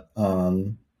individually, but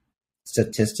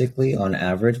statistically, on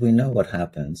average, we know what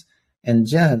happens. And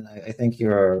Jen, I think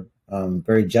you're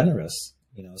very generous,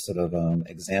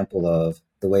 example of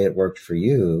the way it worked for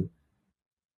you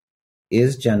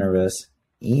is generous,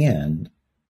 and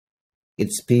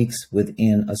it speaks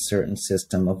within a certain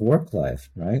system of work life,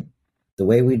 right? The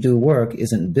way we do work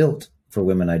isn't built for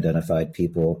women-identified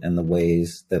people and the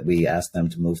ways that we ask them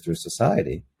to move through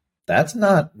society. That's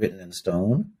not written in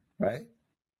stone, right?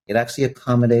 It actually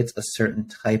accommodates a certain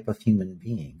type of human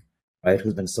being, right,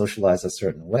 who's been socialized a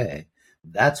certain way.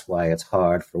 That's why it's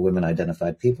hard for women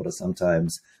identified people to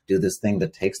sometimes do this thing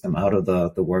that takes them out of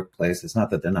the workplace. It's not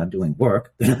that they're not doing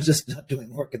work, they're just not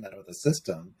doing work in that other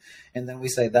system. And then we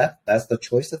say that's the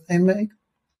choice that they make.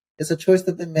 It's a choice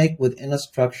that they make within a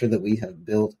structure that we have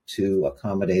built to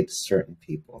accommodate certain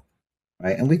people,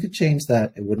 right? And we could change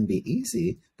that. It wouldn't be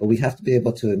easy, but we have to be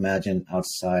able to imagine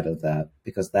outside of that,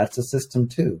 because that's a system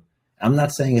too. I'm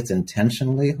not saying it's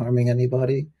intentionally harming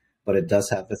anybody, but it does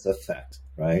have this effect,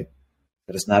 right?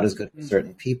 But it's not as good for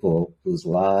certain people whose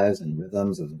lives and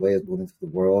rhythms and way of moving through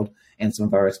the world and some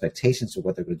of our expectations for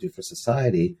what they're going to do for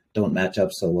society don't match up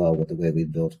so well with the way we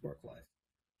built work life.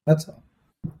 That's all.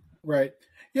 Right.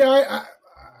 Yeah.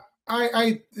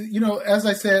 I as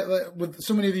I said, with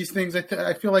so many of these things,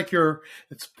 I feel like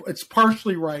it's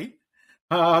partially right.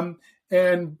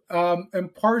 And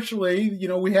partially,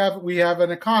 we have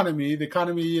an economy. The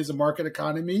economy is a market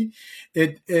economy.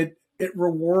 It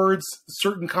rewards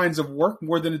certain kinds of work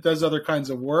more than it does other kinds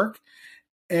of work.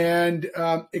 And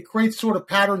it creates sort of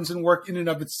patterns in work in and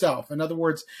of itself. In other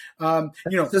words, people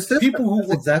who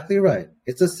That's exactly right.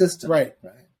 It's a system. Right.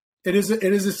 It is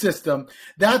a system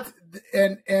that,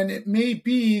 and it may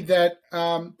be that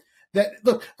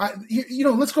look,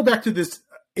 let's go back to this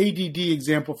ADD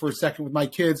example for a second with my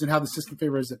kids and how the system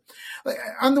favors it.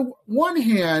 On the one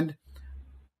hand,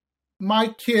 my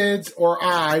kids or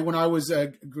I, when I was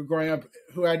growing up,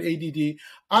 who had ADD,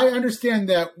 I understand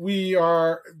that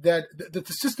that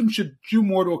the system should do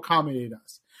more to accommodate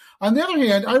us. On the other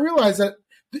hand, I realize that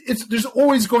there's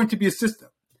always going to be a system.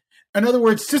 In other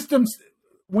words, systems,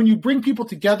 when you bring people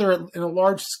together in a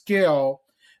large scale,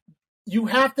 you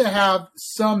have to have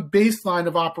some baseline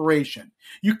of operation.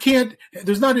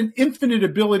 There's not an infinite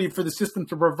ability for the system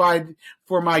to provide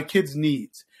for my kids'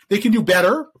 needs. They can do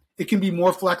better. It can be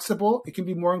more flexible. It can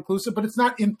be more inclusive, but it's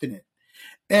not infinite.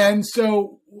 And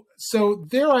so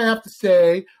there I have to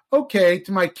say, okay,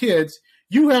 to my kids,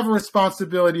 you have a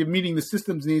responsibility of meeting the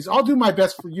system's needs. I'll do my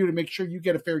best for you to make sure you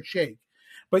get a fair shake.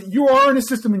 But you are in a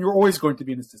system and you're always going to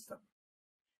be in a system.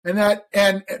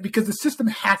 And because the system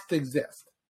has to exist.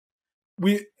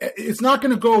 It's not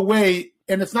going to go away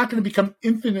and it's not going to become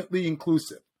infinitely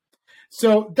inclusive.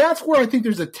 So that's where I think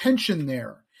there's a tension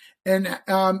there. And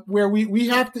where we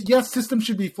have to, yes, systems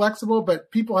should be flexible,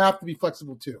 but people have to be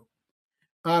flexible too.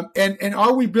 And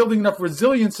are we building enough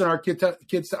resilience in our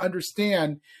kids to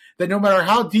understand that no matter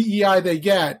how DEI they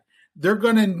get, they're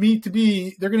going to need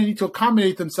to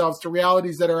accommodate themselves to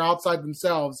realities that are outside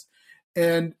themselves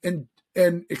and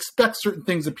expect certain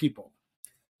things of people.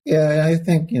 Yeah, I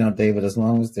think, David, as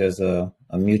long as there's a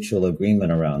mutual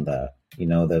agreement around that,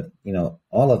 that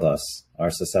all of us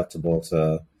are susceptible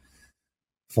to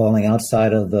falling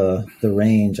outside of the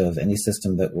range of any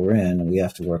system that we're in, and we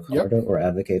have to work harder or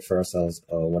advocate for ourselves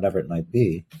or whatever it might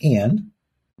be. And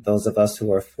those of us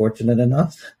who are fortunate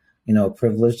enough,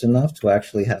 privileged enough to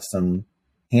actually have some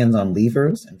hands on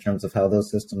levers in terms of how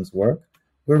those systems work,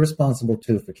 we're responsible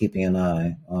too for keeping an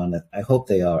eye on, I hope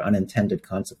they are, unintended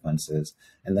consequences.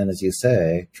 And then, as you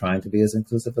say, trying to be as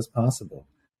inclusive as possible.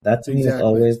 That to me is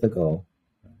always the goal.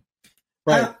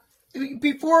 Right.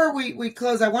 Before we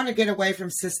close, I want to get away from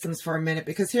systems for a minute,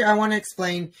 because here I want to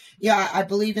explain, I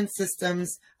believe in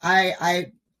systems.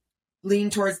 I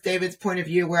lean towards David's point of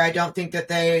view, where I don't think that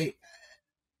they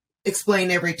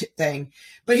explain everything.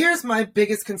 But here's my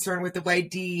biggest concern with the way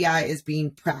DEI is being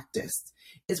practiced,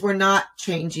 is we're not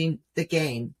changing the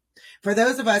game. For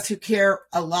those of us who care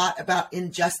a lot about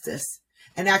injustice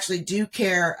and actually do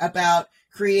care about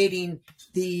creating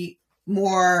the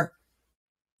more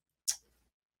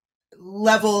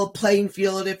level playing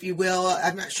field, if you will.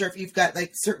 I'm not sure if you've got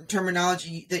like certain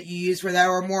terminology that you use for that,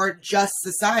 or more just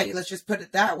society. Let's just put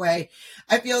it that way.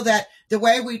 I feel that the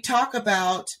way we talk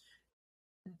about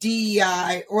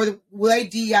DEI, or the way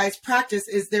DEI is practiced,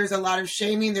 is there's a lot of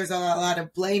shaming, there's a lot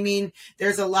of blaming,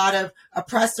 there's a lot of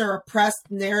oppressed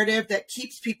narrative that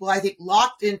keeps people, I think,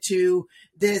 locked into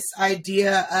this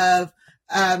idea of,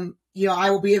 I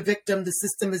will be a victim. The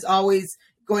system is always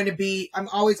I'm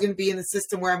always going to be in the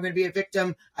system where I'm going to be a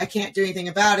victim. I can't do anything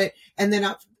about it. And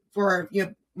then for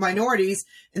minorities,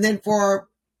 and then for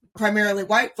primarily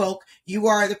white folk, you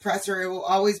are the oppressor. It will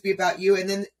always be about you. And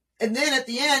then at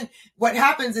the end, what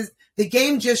happens is the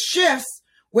game just shifts,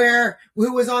 where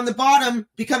who was on the bottom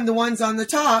become the ones on the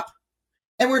top,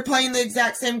 and we're playing the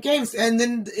exact same games. And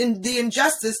then the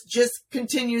injustice just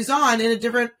continues on in a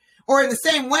different, or in the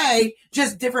same way,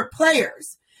 just different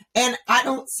players. And I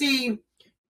don't see,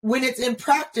 when it's in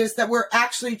practice, that we're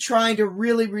actually trying to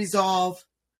really resolve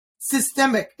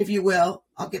systemic, if you will.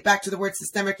 I'll get back to the word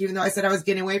systemic, even though I said I was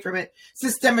getting away from it.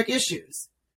 Systemic issues.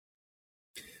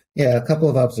 Yeah, a couple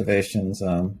of observations.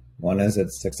 One is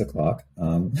it's 6 o'clock.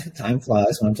 Time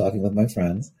flies when I'm talking with my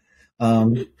friends.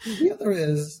 The other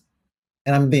is,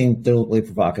 and I'm being deliberately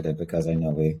provocative because I know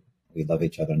we love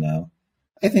each other now.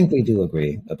 I think we do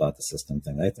agree about the system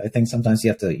thing. I think sometimes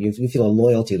you feel a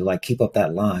loyalty to like keep up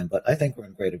that line, but I think we're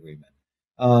in great agreement.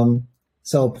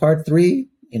 So part three,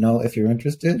 if you're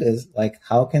interested, is like,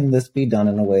 how can this be done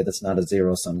in a way that's not a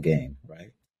zero-sum game,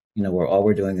 right? Where all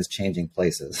we're doing is changing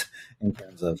places in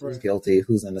terms of who's guilty,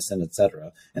 who's innocent,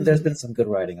 etc. And there's been some good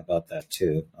writing about that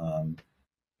too.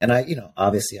 And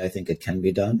obviously I think it can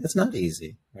be done. It's not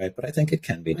easy, right? But I think it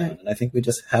can be done. And I think we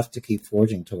just have to keep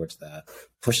forging towards that,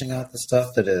 pushing out the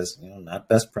stuff that is, not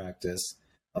best practice,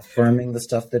 affirming the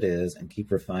stuff that is, and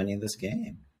keep refining this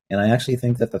game. And I actually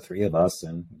think that the three of us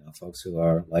and folks who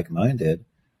are like-minded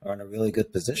are in a really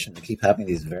good position to keep having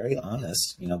these very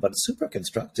honest, but super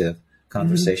constructive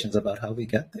conversations about how we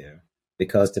get there.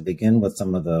 Because to begin with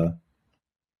some of the,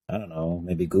 I don't know,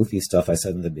 maybe goofy stuff I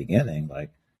said in the beginning,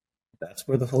 like, that's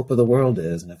where the hope of the world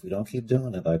is. And if we don't keep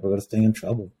doing it, like, we're going to stay in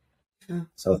trouble. Yeah.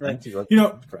 So thank you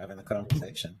for having the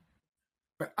conversation.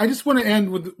 I just want to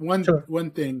end with one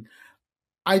thing.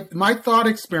 My thought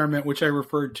experiment, which I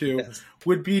referred to,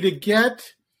 would be to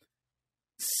get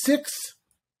 6,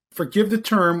 forgive the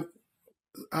term,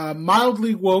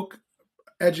 mildly woke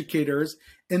educators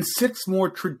and 6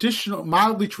 more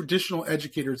mildly traditional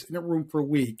educators in a room for a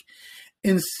week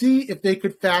and see if they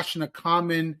could fashion a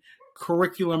common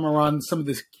curriculum around some of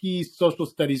the key social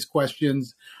studies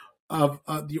questions of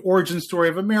the origin story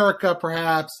of America,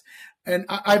 perhaps. And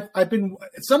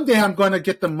someday I'm going to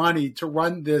get the money to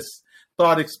run this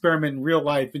thought experiment in real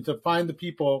life and to find the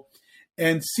people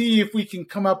and see if we can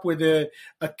come up with a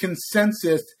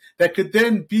consensus that could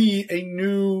then be a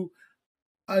new,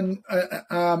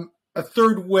 a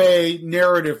third way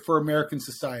narrative for American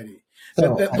society that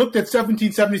looked at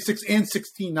 1776 and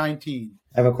 1619.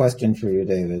 I have a question for you,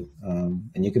 David,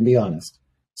 and you can be honest.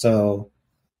 So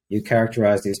you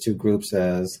characterize these two groups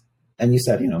as, and you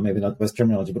said, maybe not the best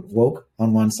terminology, but woke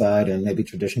on one side and maybe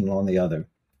traditional on the other.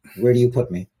 Where do you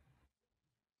put me?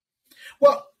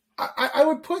 Well, I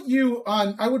would put you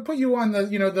on. I would put you on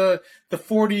the the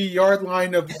 40-yard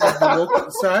line of the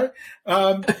woke side.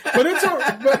 But it's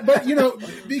but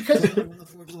because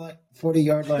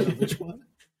 40-yard line of which one?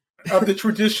 Of the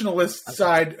traditionalist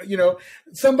side,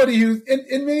 somebody who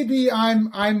and maybe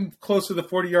I'm close to the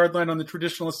 40-yard line on the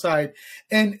traditionalist side,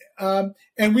 and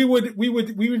we would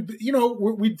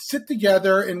we'd sit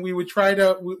together and we would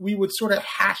we would sort of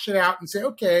hash it out and say,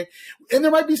 okay, and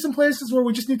there might be some places where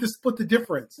we just need to split the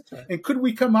difference, and could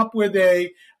we come up with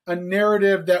a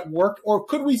narrative that worked, or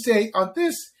could we say on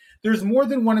this, there's more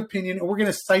than one opinion, and we're going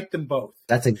to cite them both.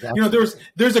 That's exactly.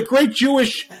 There's a great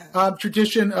Jewish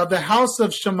tradition of the House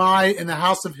of Shammai and the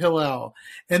House of Hillel,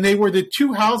 and they were the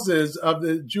two houses of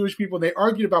the Jewish people. They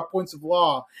argued about points of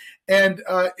law, and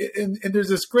there's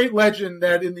this great legend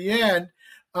that in the end,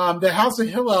 the House of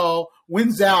Hillel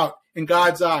wins out in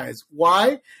God's eyes.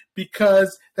 Why?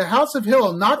 Because the House of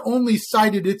Hillel not only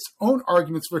cited its own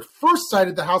arguments, but first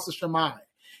cited the House of Shammai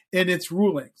in its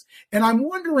rulings. And I'm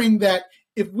wondering that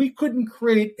if we couldn't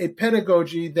create a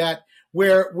pedagogy that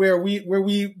where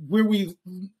we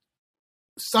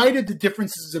cited the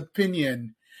differences of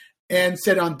opinion and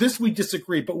said on this we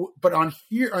disagree, but on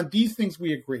these things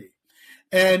we agree,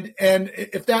 and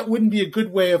if that wouldn't be a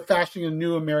good way of fashioning a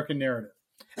new American narrative.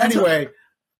 That's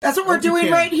what we're doing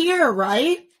right here,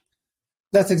 right?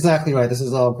 That's exactly right. This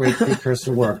is all great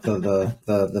precursor work.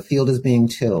 The field is being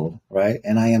tilled, right?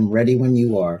 And I am ready when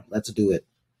you are. Let's do it.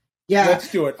 Yeah,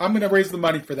 let's do it. I'm going to raise the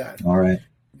money for that. All right.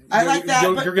 I like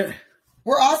that.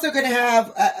 We're also going to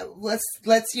have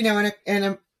let's in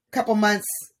a couple months.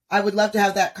 I would love to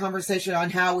have that conversation on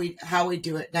how we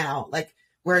do it now, like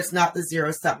where it's not the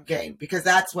zero-sum game, because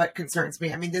that's what concerns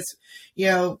me. I mean, this,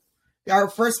 our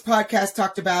first podcast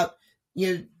talked about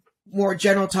more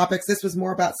general topics. This was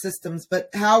more about systems, but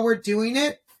how we're doing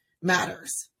it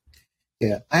matters.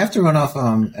 Yeah, I have to run off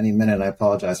any minute. I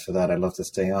apologize for that. I'd love to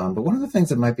stay on. But one of the things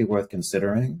that might be worth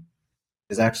considering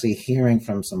is actually hearing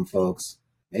from some folks,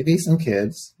 maybe some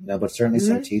kids, but certainly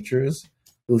some teachers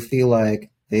who feel like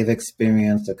they've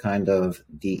experienced a kind of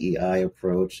DEI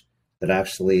approach that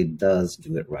actually does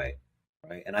do it right?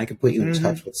 And I could put you in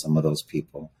touch with some of those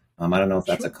people. I don't know if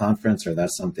that's a conference or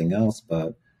that's something else,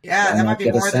 but yeah, that might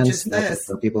be more than just this.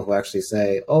 From people who actually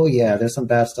say, "Oh yeah, there's some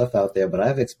bad stuff out there, but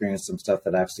I've experienced some stuff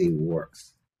that actually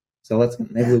works." So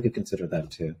maybe we could consider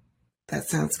that too. That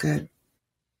sounds good.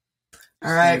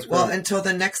 All right. Well, until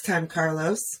the next time,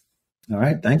 Carlos. All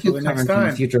right. Thank you, Carmen,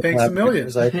 from future Thanks a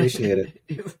million. I appreciate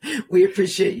it. We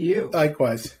appreciate you.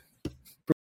 Likewise.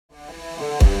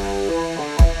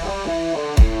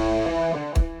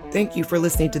 Thank you for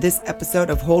listening to this episode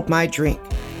of Hold My Drink.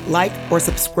 Like or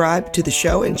subscribe to the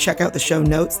show and check out the show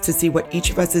notes to see what each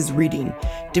of us is reading.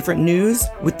 Different news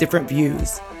with different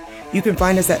views. You can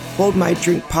find us at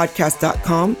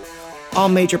holdmydrinkpodcast.com, all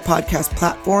major podcast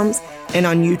platforms, and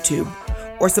on YouTube.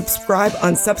 Or subscribe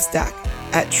on Substack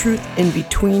at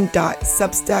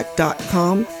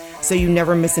truthinbetween.substack.com so you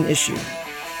never miss an issue.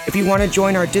 If you want to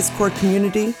join our Discord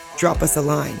community, drop us a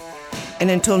line. And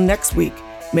until next week,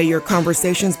 may your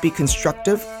conversations be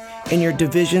constructive and your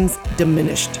divisions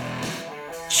diminished.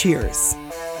 Cheers.